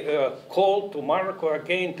weekend I called to Marco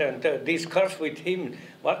again and discussed with him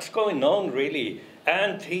what's going on really.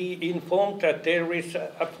 And he informed that there is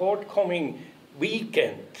a forthcoming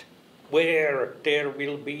weekend where there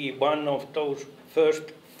will be one of those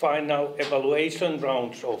first final evaluation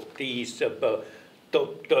rounds of these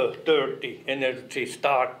top 30 energy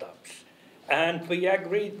startups. And we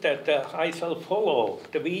agreed that I shall follow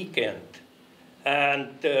the weekend.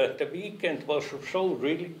 And the weekend was so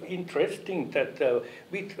really interesting that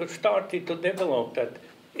we started to develop that.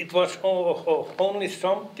 It was only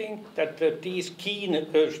something that these keen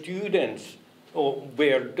students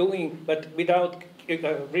were doing, but without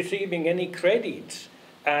receiving any credits.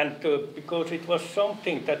 And because it was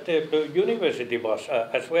something that the university was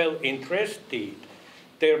as well interested.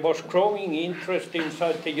 There was growing interest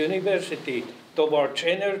inside the university towards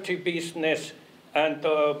energy business, and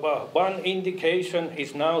one indication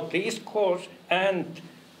is now this course and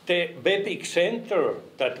the Webic Center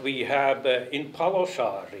that we have in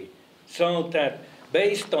Palosaari. So that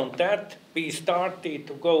based on that we started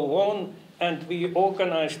to go on, and we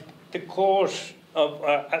organized the course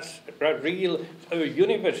as a real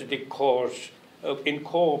university course in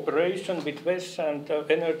cooperation with VES and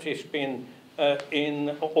EnergySpin in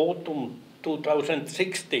autumn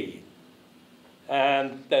 2016.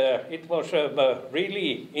 And it was a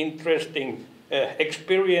really interesting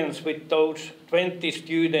experience with those 20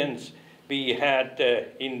 students we had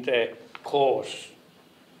in the course.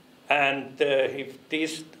 And if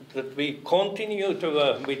that we continue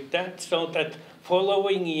with that, so that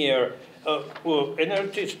following year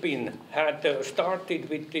EnergySpin had started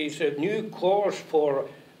with this new course for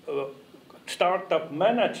startup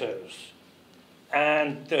managers.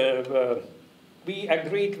 And we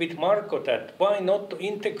agreed with Marco that why not to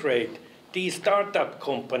integrate these startup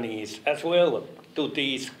companies as well to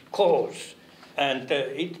this course. And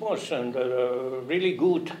it was a really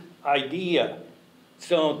good idea,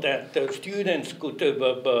 so that the students could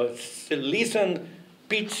listen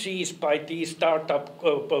pitches by these startup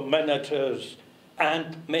managers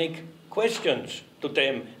and make questions to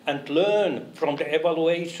them and learn from the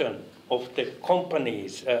evaluation of the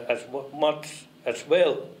companies as much as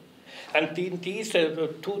well. And in this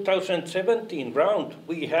 2017 round,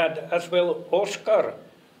 we had as well Oskar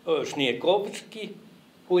Sniegovsky,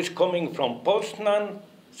 who is coming from Poznan,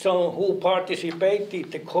 so who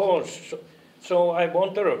participated the course. So I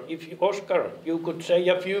wonder if, Oskar, you could say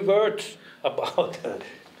a few words about it.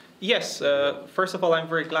 Yes, first of all, I'm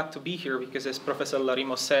very glad to be here because, as Professor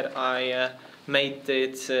Larimo said, I made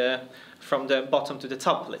it from the bottom to the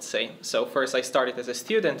top, let's say. So first I started as a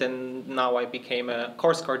student, and now I became a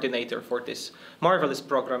course coordinator for this marvelous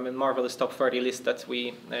program and marvelous top 30 list that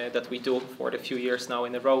we do for a few years now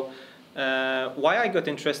in a row. Why I got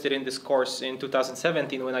interested in this course in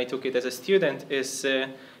 2017 when I took it as a student is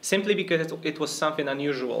simply because it was something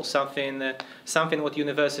unusual, something what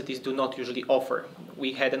universities do not usually offer.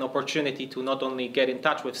 We had an opportunity to not only get in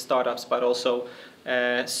touch with startups, but also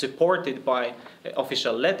supported by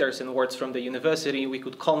official letters and words from the university. We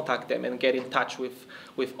could contact them and get in touch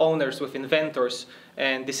with owners, with inventors,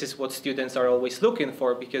 and this is what students are always looking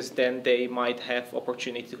for, because then they might have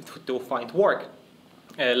opportunity to find work.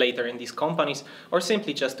 later in these companies, or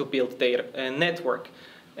simply just to build their network.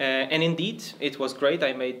 And indeed, it was great.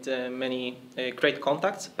 I made many great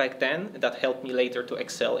contacts back then that helped me later to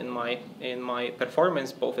excel in my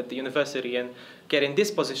performance, both at the university and get in this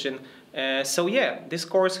position. So yeah, this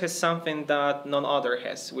course has something that none other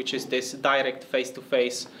has, which is this direct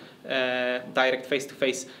face-to-face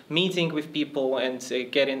meeting with people and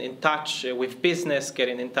getting in touch with business,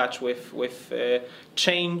 getting in touch with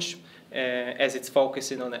change. As it's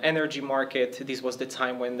focusing on the energy market. This was the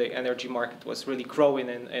time when the energy market was really growing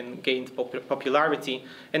and gained popularity,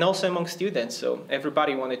 and also among students. So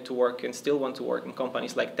everybody wanted to work and still want to work in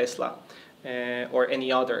companies like Tesla or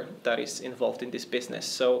any other that is involved in this business.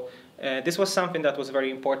 So this was something that was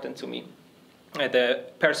very important to me, the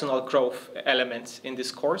personal growth element in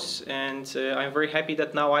this course. And I'm very happy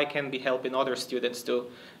that now I can be helping other students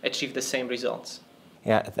to achieve the same results.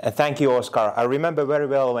 Yeah, thank you, Oscar. I remember very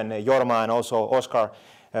well when Jorma and also Oscar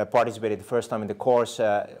participated the first time in the course,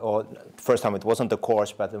 or first time it wasn't the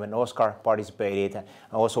course, but when Oscar participated.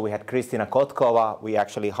 Also we had Kristina Kotkova. We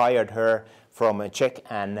actually hired her from Czech,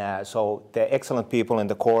 and so the excellent people in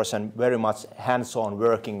the course and very much hands-on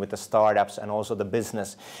working with the startups and also the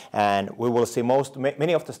business. And we will see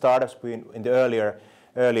many of the startups in the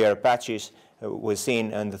earlier batches we've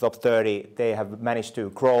seen in the top 30, they have managed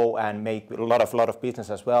to grow and make a lot of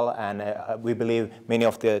business as well. And we believe many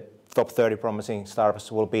of the top 30 promising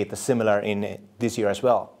startups will be similar in this year as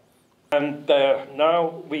well. And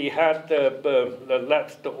now we had the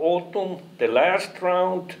last autumn, the last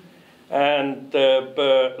round, and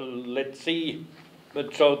let's see,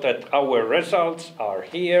 so that our results are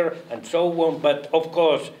here and so on. But of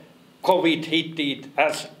course, COVID hit it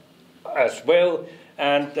as well.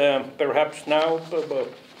 And perhaps now,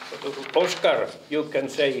 Oscar, you can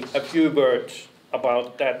say a few words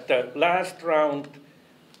about that last round,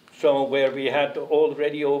 so where we had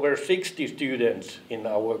already over 60 students in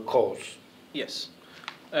our course. Yes.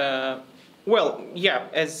 Well, yeah,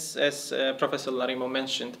 as Professor Larimo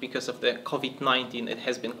mentioned, because of the COVID-19, it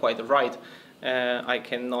has been quite a ride. I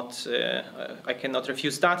cannot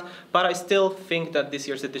refuse that, but I still think that this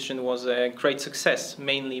year's edition was a great success,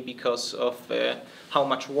 mainly because of how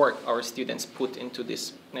much work our students put into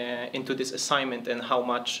this assignment and how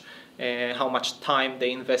much time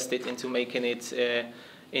they invested into making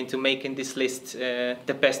this list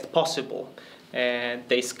the best possible.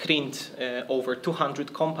 They screened over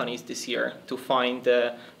 200 companies this year to find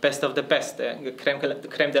the best of the best, the creme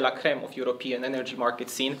de la creme of European energy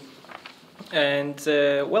market scene. And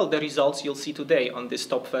well, the results you'll see today on this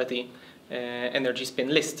top 30 EnergySpin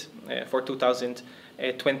list for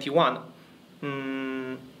 2021.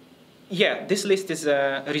 Yeah, this list is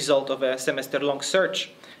a result of a semester-long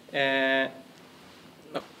search. As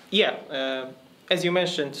you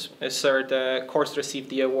mentioned, sir, the course received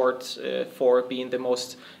the award for being the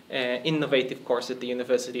most innovative course at the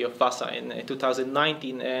University of Vaasa in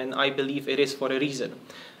 2019, and I believe it is for a reason,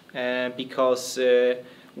 because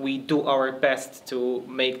we do our best to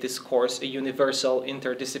make this course a universal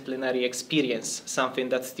interdisciplinary experience, something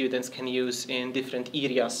that students can use in different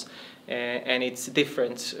areas, and it's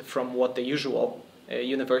different from what the usual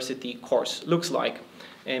university course looks like,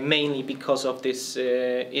 mainly because of this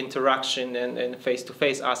interaction and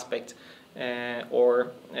face-to-face aspect,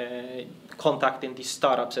 or contacting these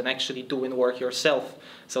startups and actually doing work yourself.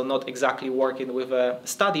 So not exactly working with a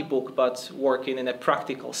study book, but working in a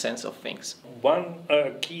practical sense of things. One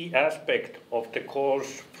key aspect of the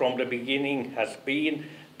course from the beginning has been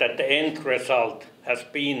that the end result has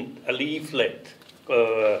been a leaflet.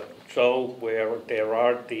 So where there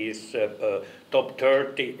are these top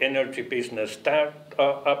 30 energy business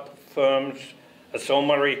startup firms, a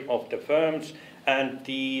summary of the firms, and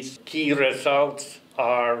these key results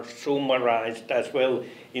are summarized as well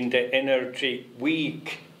in the Energy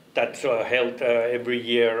Week that's held every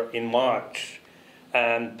year in March.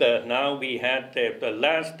 And now we had the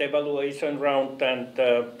last evaluation round, and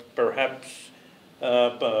perhaps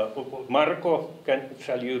Marco,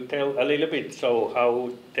 shall you tell a little bit so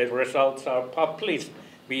how the results are published?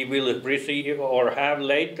 We will receive or have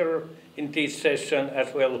later in this session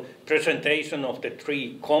as well presentation of the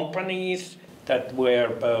 3 companies that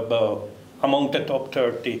were among the top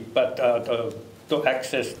 30, but to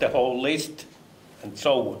access the whole list and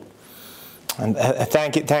so on. And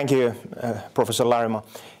thank you, Professor Larimo.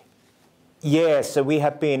 Yes, we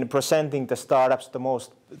have been presenting the startups, the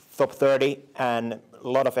most top 30, and a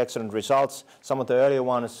lot of excellent results. Some of the earlier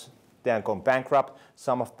ones, they are gone bankrupt.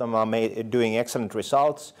 Some of them are doing excellent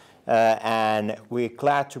results, and we're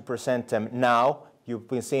glad to present them now. You've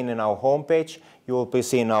been seeing in our homepage. You will be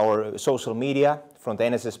seeing our social media from the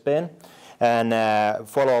EnergySpin. And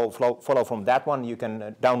follow from that one. You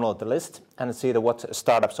can download the list and see what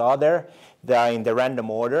startups are there. They are in the random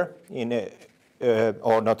order,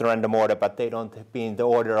 or not random order, but they don't be in the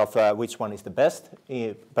order of which one is the best,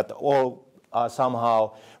 but all are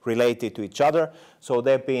somehow related to each other. So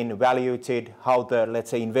they've been evaluated how the, let's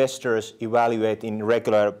say, investors evaluate in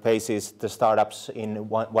regular basis the startups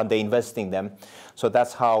when they invest in them. So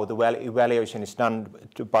that's how the evaluation is done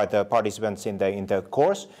by the participants in the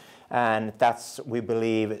course. And that's, we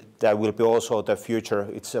believe, that will be also the future.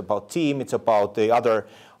 It's about team, it's about the other,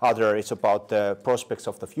 it's about the prospects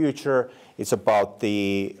of the future, it's about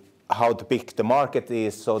how big the market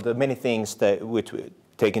is, so the many things that which we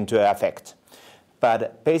take into effect.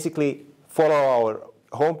 But basically, follow our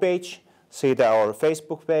homepage, see our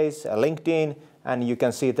Facebook page, LinkedIn, and you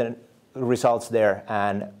can see the results there.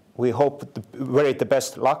 And we hope the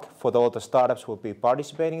best luck for all the startups who will be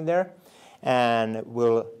participating there. And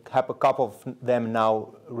we'll have a couple of them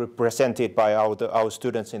now represented by our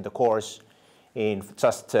students in the course, in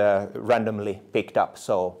just randomly picked up.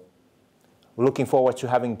 So looking forward to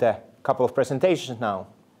having the couple of presentations now.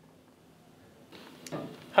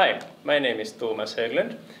 Hi, my name is Thomas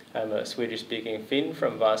Höglund. I'm a Swedish-speaking Finn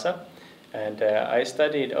from Vaasa, and I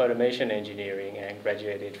studied automation engineering and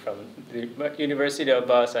graduated from the University of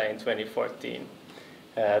Vaasa in 2014.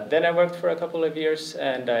 Then I worked for a couple of years,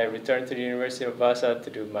 and I returned to the University of Vaasa to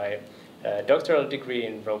do my doctoral degree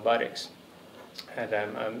in robotics, and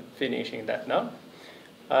I'm finishing that now.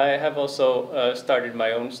 I have also started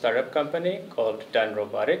my own startup company called Done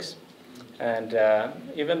Robotics. And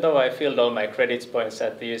even though I filled all my credits points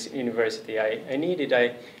at the university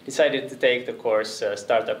I decided to take the course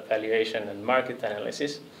Startup Valuation and Market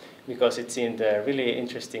Analysis, because it seemed really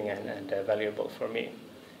interesting and valuable for me.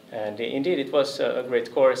 And indeed, it was a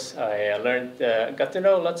great course. I got to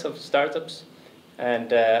know lots of startups,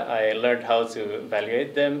 and I learned how to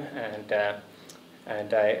evaluate them,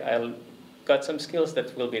 and I got some skills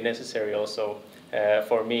that will be necessary also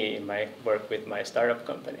for me in my work with my startup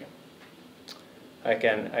company. I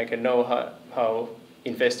can know how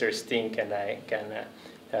investors think, and I can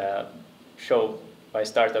show my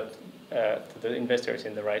startup to the investors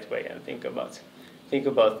in the right way and think about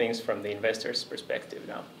things from the investor's perspective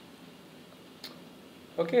now.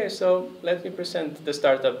 Okay, so let me present the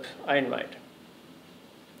startup Einride.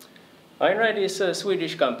 Einride is a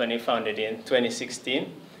Swedish company founded in 2016.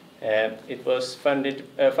 It was founded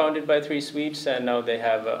by 3 Swedes, and now they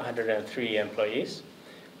have 103 employees.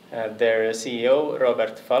 Their CEO,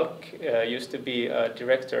 Robert Falk, used to be a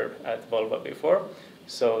director at Volvo before,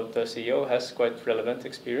 so the CEO has quite relevant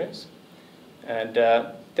experience. And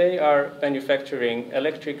they are manufacturing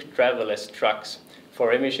electric driverless trucks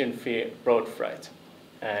for emission-free road freight.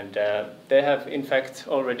 And they have, in fact,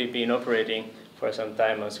 already been operating for some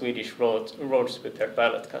time on Swedish roads with their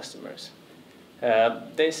pilot customers.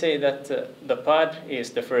 They say that the pod is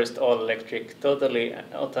the first all-electric, totally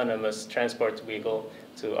autonomous transport vehicle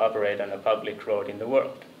to operate on a public road in the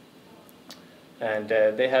world. And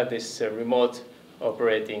they have this remote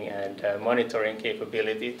operating and monitoring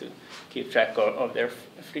capability to keep track of their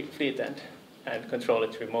fleet and control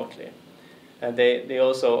it remotely. And they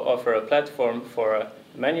also offer a platform for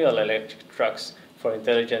manual electric trucks for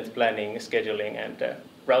intelligent planning, scheduling, and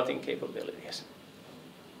routing capabilities.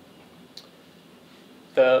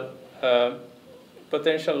 The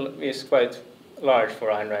potential is quite large for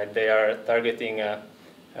Einride. They are targeting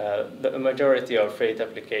the majority of freight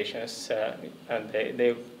applications, and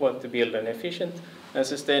they want to build an efficient and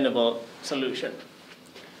sustainable solution.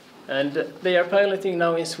 And they are piloting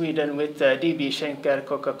now in Sweden with DB Schenker,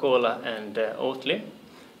 Coca-Cola, and Oatly.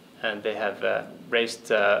 And they have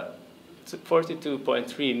raised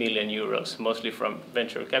 42.3 million euros, mostly from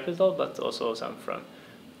venture capital, but also some from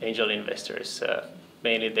angel investors.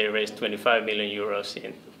 Mainly they raised 25 million euros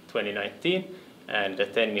in 2019 and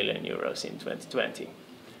 10 million euros in 2020.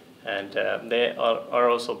 And they are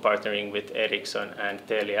also partnering with Ericsson and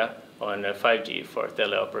Telia on 5G for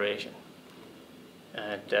teleoperation.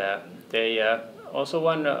 And they also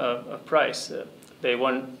won a prize. They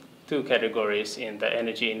won 2 categories in the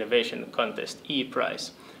Energy Innovation Contest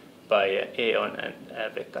E-Prize by E.ON and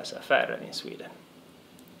Vesterbacka in Sweden.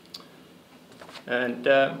 And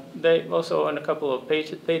they also won a couple of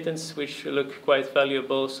patents which look quite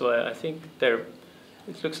valuable, so I think it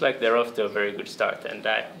looks like they're off to a very good start, and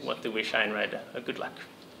I want to wish Einride a good luck.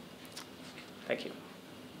 Thank you.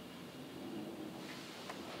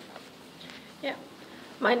 Yeah,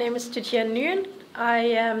 my name is Tongji Nguyen. I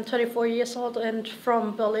am 24 years old and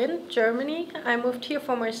from Berlin, Germany. I moved here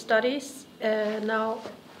for my studies now,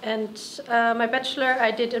 and my bachelor I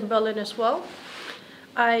did in Berlin as well.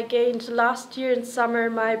 I gained last year in summer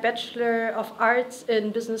my Bachelor of Arts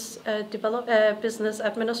in Business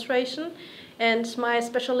Administration, and my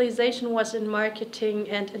specialization was in marketing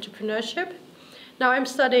and entrepreneurship. Now I'm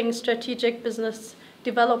studying strategic business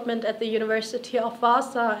development at the University of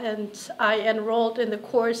Vaasa, and I enrolled in the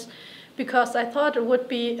course because I thought it would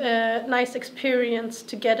be a nice experience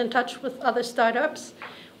to get in touch with other startups,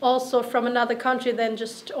 also from another country than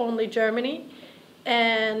just only Germany,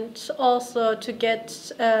 and also to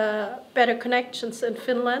get better connections in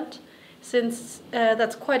Finland, since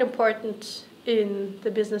that's quite important in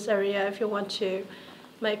the business area if you want to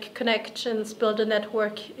make connections, build a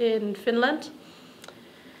network in Finland.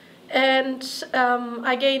 And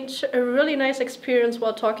I gained a really nice experience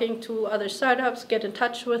while talking to other startups, get in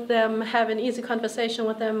touch with them, have an easy conversation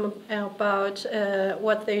with them about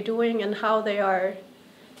what they're doing and how they are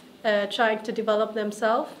trying to develop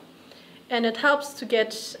themselves. And it helps to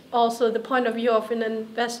get also the point of view of an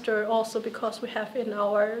investor, also because we have in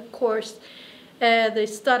our course the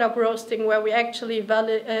startup roasting, where we actually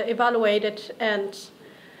evaluated and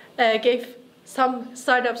gave some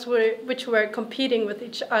startups which were competing with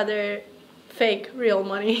each other fake real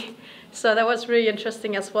money. So that was really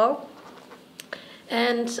interesting as well.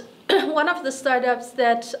 And one of the startups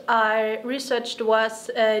that I researched was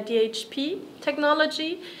DHP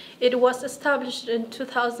technology. It was established in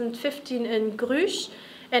 2015 in Bruges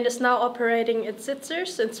and is now operating at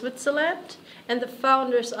Sitzers in Switzerland. And the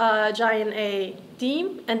founders are Giant A.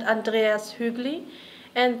 Diem and Andreas Hügli.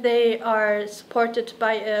 And they are supported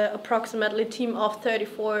by approximately a team of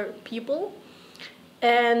 34 people.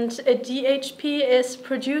 And DHP is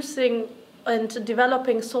producing and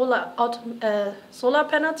developing solar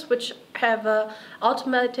panels which have an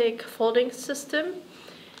automatic folding system,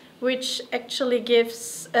 which actually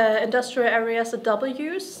gives industrial areas a double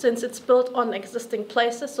use, since it's built on existing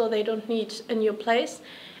places, so they don't need a new place.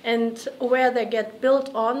 And where they get built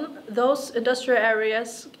on, those industrial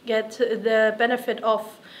areas get the benefit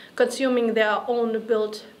of consuming their own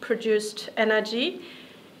produced energy.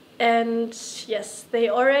 And yes, they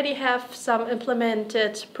already have some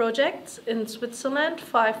implemented projects in Switzerland.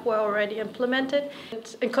 5 were already implemented.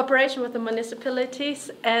 And in cooperation with the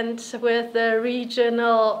municipalities and with the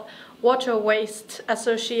regional water waste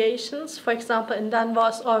associations, for example in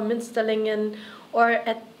Danvers or Münsterlingen, or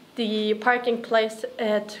at the parking place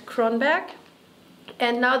at Kronberg.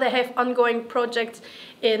 And now they have ongoing projects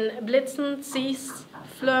in Blitzen, Zies,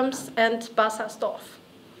 Flums and Bassersdorf.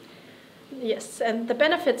 Yes, and the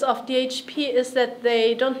benefits of DHP is that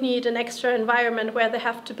they don't need an extra environment where they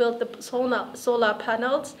have to build the solar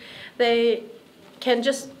panels. They can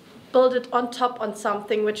just build it on top on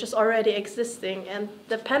something which is already existing, and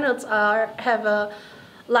the panels have a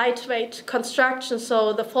lightweight construction,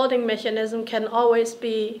 so the folding mechanism can always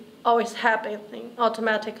happening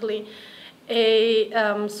automatically. A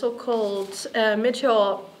so-called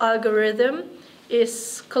meteor algorithm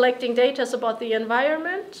is collecting data about the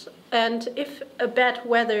environment, and if a bad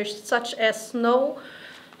weather such as snow,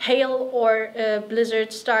 hail or a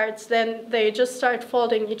blizzard starts, then they just start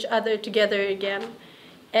folding each other together again.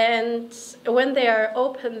 And when they are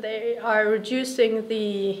open, they are reducing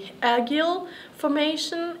the algal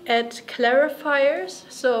formation at clarifiers,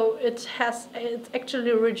 so it's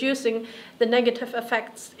actually reducing the negative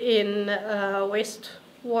effects in in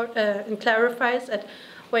clarifiers at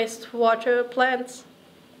wastewater plants.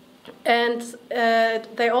 And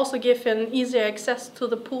they also give an easier access to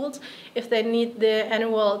the pools if they need the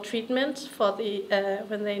annual treatment for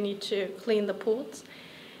when they need to clean the pools.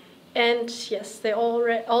 And yes, they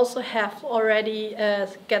also have already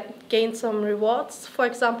gained some rewards. For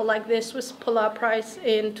example, like the Swiss Polar Prize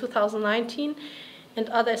in 2019 and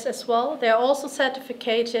others as well. They are also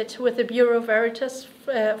certificated with the Bureau Veritas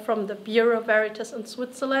from the Bureau Veritas in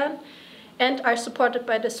Switzerland, and are supported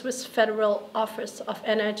by the Swiss Federal Office of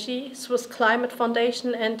Energy, Swiss Climate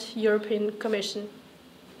Foundation and European Commission.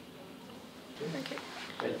 Okay.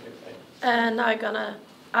 And I'm gonna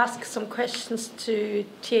ask some questions to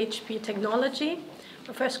THP Technology.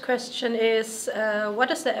 The first question is, what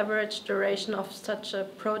is the average duration of such a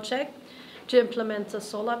project to implement the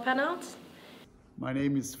solar panels? My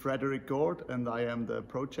name is Frederick Gord and I am the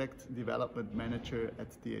Project Development Manager at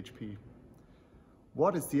DHP.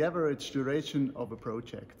 What is the average duration of a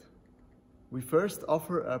project? We first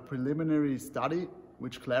offer a preliminary study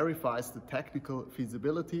which clarifies the technical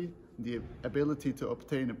feasibility, the ability to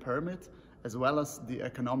obtain a permit, as well as the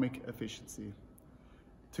economic efficiency.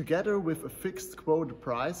 Together with a fixed quoted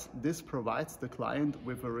price, this provides the client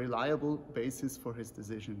with a reliable basis for his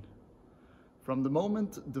decision. From the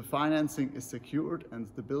moment the financing is secured and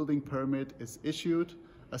the building permit is issued,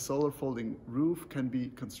 a solar folding roof can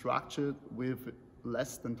be constructed with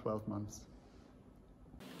less than 12 months.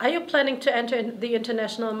 Are you planning to enter the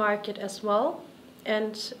international market as well?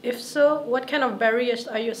 And if so, what kind of barriers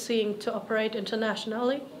are you seeing to operate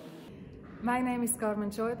internationally? My name is Carmen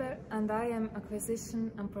Joiber and I am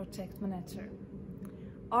Acquisition and Project Manager.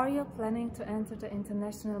 Are you planning to enter the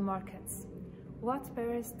international markets? What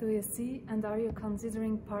barriers do you see and are you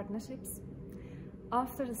considering partnerships?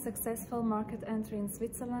 After the successful market entry in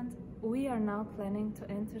Switzerland, we are now planning to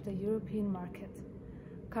enter the European market.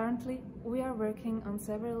 Currently, we are working on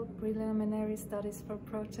several preliminary studies for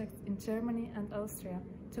projects in Germany and Austria,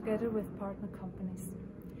 together with partner companies.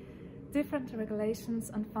 Different regulations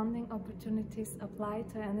and funding opportunities apply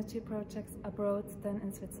to energy projects abroad than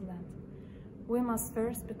in Switzerland. We must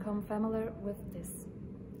first become familiar with this.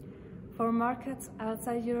 For markets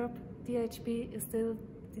outside Europe, DHP is still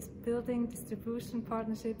building distribution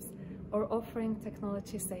partnerships or offering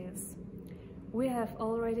technology sales. We have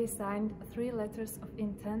already signed 3 letters of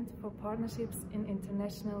intent for partnerships in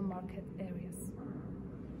international market areas.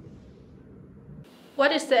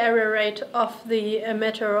 What is the error rate of the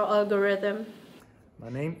Meteor algorithm? My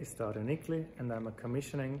name is Dario Nikli and I'm a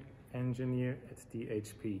commissioning engineer at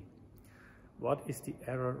DHP. What is the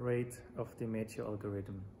error rate of the Meteor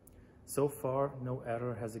algorithm? So far, no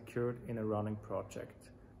error has occurred in a running project.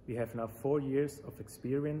 We have now 4 years of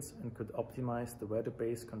experience and could optimize the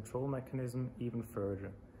weather-based control mechanism even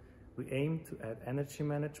further. We aim to add energy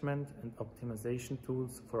management and optimization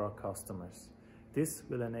tools for our customers. This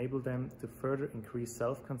will enable them to further increase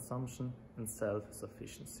self-consumption and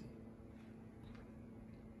self-sufficiency.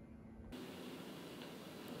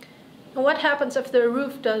 And what happens if the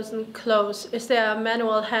roof doesn't close? Is there a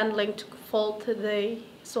manual handling to fold the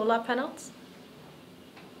solar panels?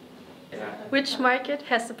 Which market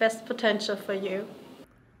has the best potential for you?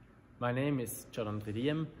 My name is John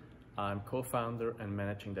Diem. I'm co-founder and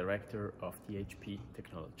managing director of DHP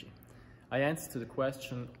Technology. I answer to the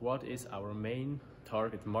question, what is our main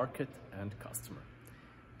target market and customer?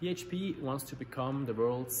 DHP wants to become the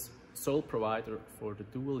world's sole provider for the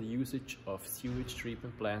dual usage of sewage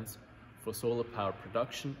treatment plants for solar power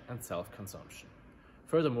production and self-consumption.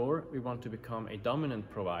 Furthermore, we want to become a dominant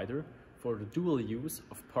provider for the dual use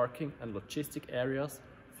of parking and logistic areas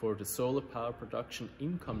for the solar power production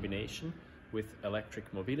in combination with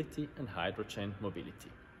electric mobility and hydrogen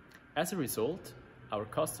mobility. As a result, our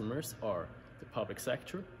customers are the public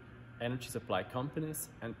sector, energy supply companies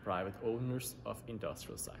and private owners of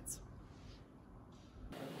industrial sites.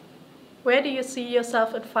 Where do you see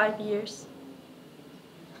yourself in 5 years?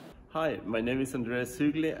 Hi, my name is Andreas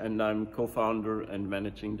Hügli and I'm co-founder and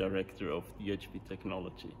managing director of DHP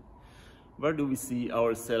Technology. Where do we see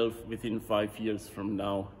ourselves within 5 years from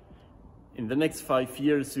now? In the next 5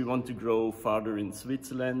 years, we want to grow further in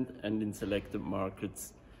Switzerland and in selected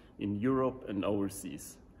markets in Europe and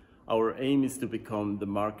overseas. Our aim is to become the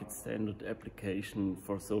market standard application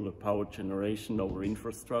for solar power generation over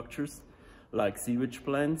infrastructures like sewage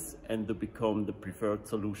plants and to become the preferred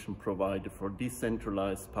solution provider for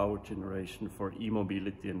decentralized power generation for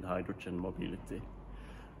e-mobility and hydrogen mobility.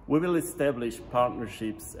 We will establish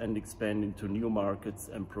partnerships and expand into new markets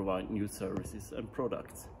and provide new services and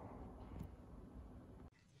products.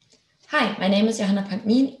 Hi, my name is Johanna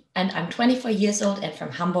Pankmin and I'm 24 years old and from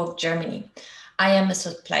Hamburg, Germany. I am a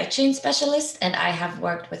supply chain specialist and I have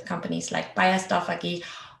worked with companies like Bayersdorf AG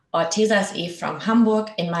or Tesa SE from Hamburg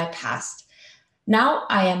in my past. Now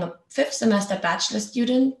I am a 5th semester bachelor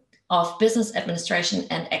student of Business Administration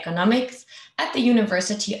and Economics at the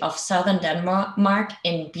University of Southern Denmark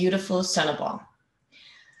in beautiful Sønderborg.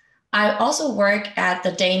 I also work at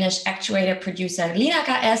the Danish actuator producer Linak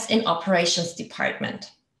AS in Operations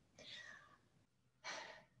Department.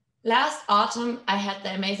 Last autumn, I had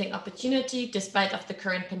the amazing opportunity, despite of the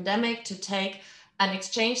current pandemic, to take an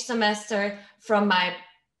exchange semester from my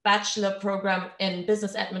bachelor program in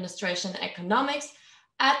Business Administration and Economics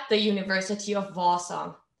at the University of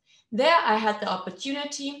Warsaw. There I had the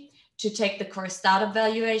opportunity to take the course Startup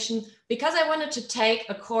Valuation because I wanted to take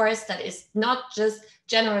a course that is not just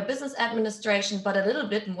general business administration, but a little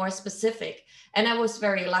bit more specific. And I was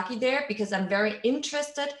very lucky there because I'm very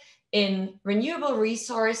interested in renewable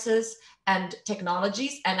resources and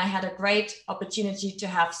technologies. And I had a great opportunity to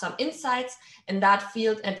have some insights in that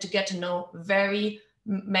field and to get to know very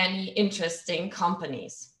many interesting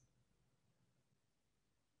companies.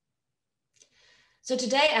 So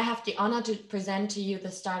today I have the honor to present to you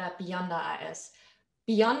the startup Beyonder AS.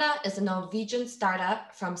 Beyonder is a Norwegian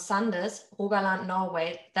startup from Sandnes, Rogaland,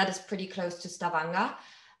 Norway, that is pretty close to Stavanger,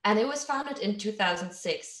 and it was founded in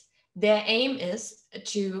 2006. Their aim is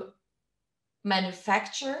to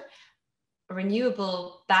manufacture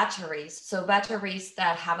renewable batteries, so batteries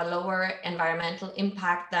that have a lower environmental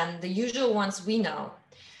impact than the usual ones we know.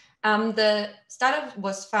 The startup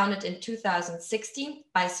was founded in 2016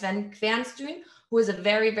 by Sven Kvernstuen, who is a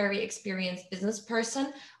very, very experienced business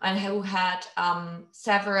person and who had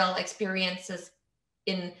several experiences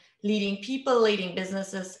in leading people, leading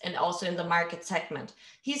businesses, and also in the market segment.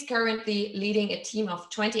 He's currently leading a team of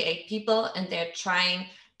 28 people, and they're trying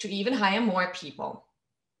to even hire more people.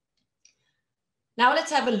 Now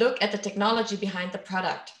let's have a look at the technology behind the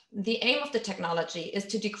product. The aim of the technology is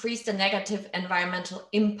to decrease the negative environmental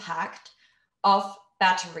impact of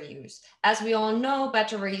battery use. As we all know,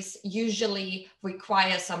 batteries usually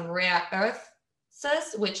require some rare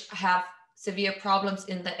earths, which have severe problems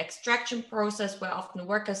in the extraction process, where often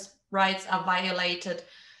workers' rights are violated,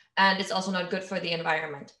 and it's also not good for the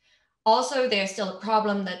environment. Also, there's still a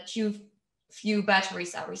problem that too few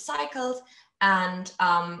batteries are recycled, and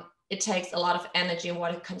it takes a lot of energy and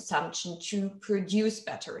water consumption to produce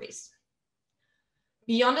batteries.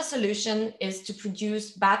 Beyond solution is to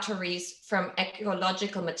produce batteries from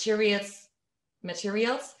ecological materials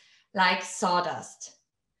like sawdust.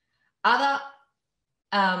 Other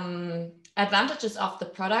advantages of the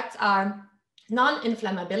products are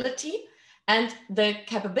non-inflammability and the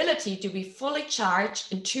capability to be fully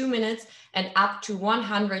charged in 2 minutes and up to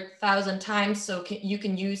 100,000 times, so you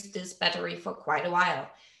can use this battery for quite a while.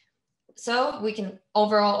 So we can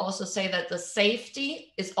overall also say that the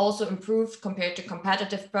safety is also improved compared to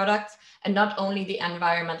competitive products, and not only the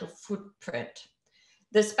environmental footprint.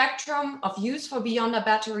 The spectrum of use for Beyonder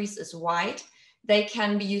batteries is wide. They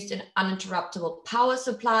can be used in uninterruptible power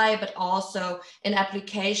supply, but also in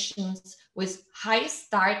applications with high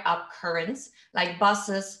startup currents like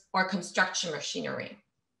buses or construction machinery.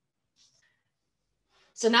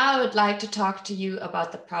 So now I would like to talk to you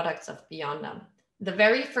about the products of Beyonder. The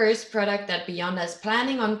very first product that Beyonder is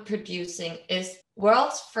planning on producing is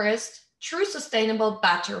world's first true sustainable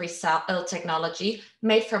battery cell technology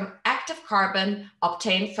made from active carbon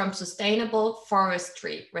obtained from sustainable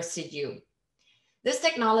forestry residue. This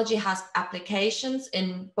technology has applications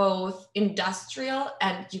in both industrial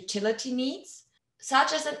and utility needs,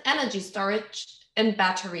 such as in energy storage and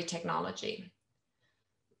battery technology.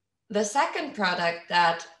 The second product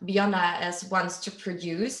that Beyonder wants to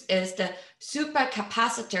produce is the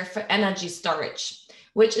supercapacitor for energy storage,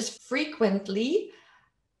 which is frequently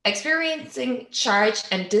experiencing charge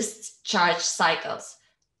and discharge cycles.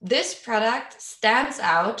 This product stands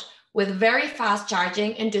out with very fast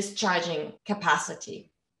charging and discharging capacity.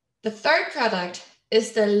 The third product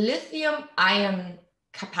is the lithium-ion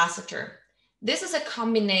capacitor. This is a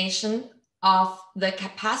combination of the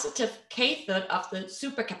capacitive cathode of the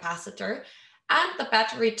supercapacitor and the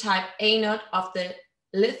battery type anode of the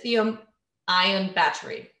lithium-ion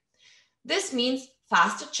battery. This means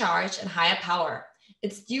faster charge and higher power.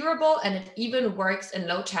 It's durable and it even works in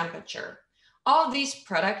low temperature. All these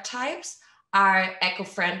product types are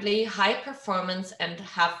eco-friendly, high performance, and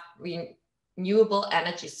have renewable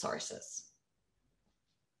energy sources.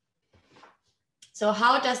 So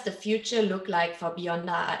how does the future look like for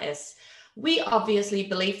Beyonder AS? We obviously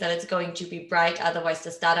believe that it's going to be bright, otherwise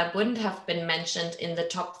the startup wouldn't have been mentioned in the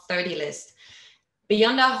top 30 list.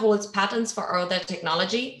 Beyonder holds patents for all their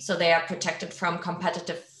technology, so they are protected from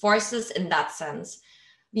competitive forces in that sense.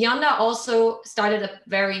 Beyonder also started a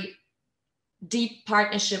very deep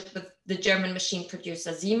partnership with the German machine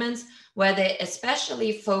producer Siemens, where they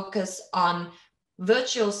especially focus on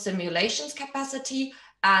virtual simulations capacity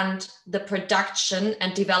and the production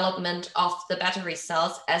and development of the battery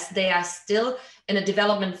cells, as they are still in a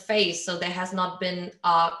development phase. So there has not been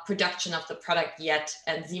a production of the product yet,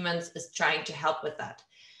 and Siemens is trying to help with that.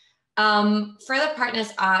 Further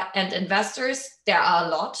partners and investors, there are a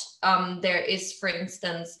lot. There is, for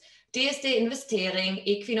instance, DSD Investering,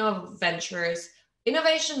 Equinor Ventures,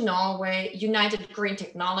 Innovation Norway, United Green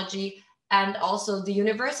Technology, and also the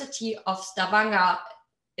University of Stavanger.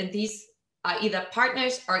 And these are either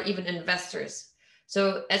partners or even investors.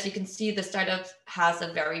 So as you can see, the startup has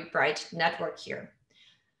a very bright network here.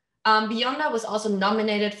 Beyonder was also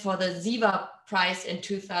nominated for the Ziva Prize in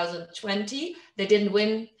 2020. They didn't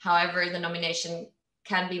win, however, the nomination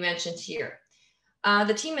can be mentioned here.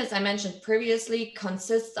 The team, as I mentioned previously,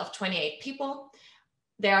 consists of 28 people.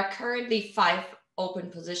 There are currently 5 open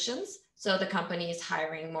positions, so the company is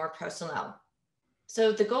hiring more personnel.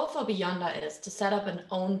 So the goal for Beyonder is to set up an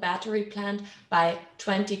own battery plant by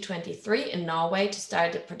 2023 in Norway to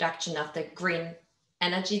start the production of the green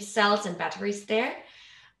energy cells and batteries there.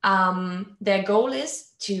 Their goal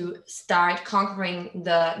is to start conquering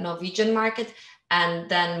the Norwegian market and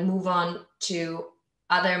then move on to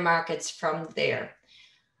other markets from there.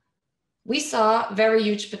 We saw very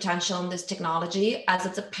huge potential in this technology as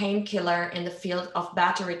it's a painkiller in the field of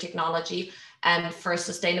battery technology and for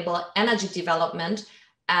sustainable energy development.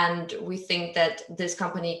 And we think that this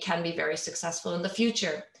company can be very successful in the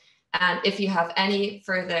future. And if you have any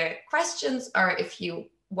further questions or if you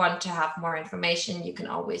want to have more information, you can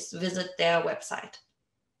always visit their website.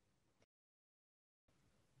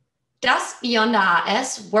 Does Beyond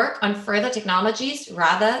AS work on further technologies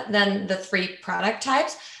rather than the 3 product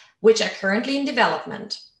types which are currently in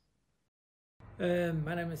development?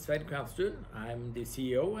 My name is Svein Kravstuen. I'm the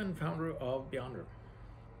CEO and founder of Beyonder.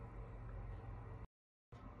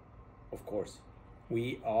 Of course,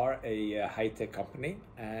 we are a high-tech company,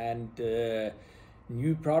 and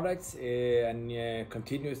new products and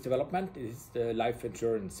continuous development is the life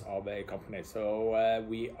insurance of a company. So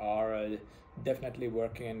we are definitely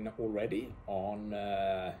working already on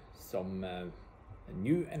some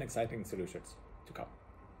new and exciting solutions to come.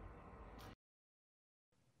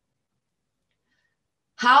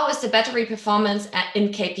 How is the battery performance in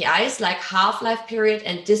KPIs like half-life period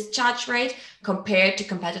and discharge rate compared to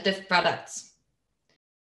competitive products?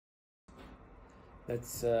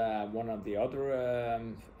 That's one of the other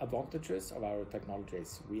advantages of our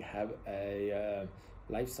technologies. We have a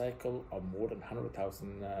life cycle of more than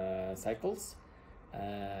 100,000 cycles,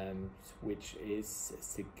 which is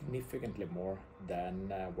significantly more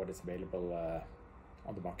than what is available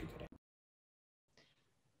on the market today.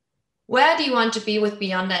 Where do you want to be with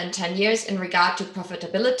Beyonder in 10 years in regard to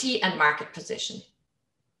profitability and market position?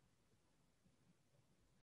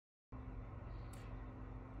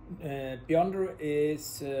 Beyonder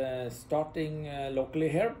is starting locally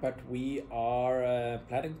here, but we are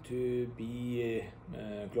planning to be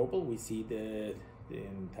global. We see the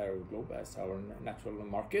entire globe as our natural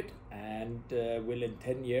market, and will in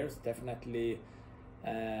 10 years definitely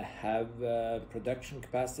have production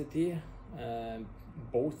capacity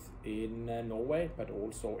both in Norway but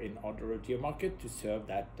also in other geo markets to serve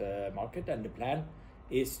that market. And the plan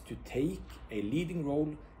is to take a leading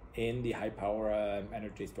role in the high power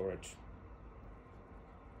energy storage.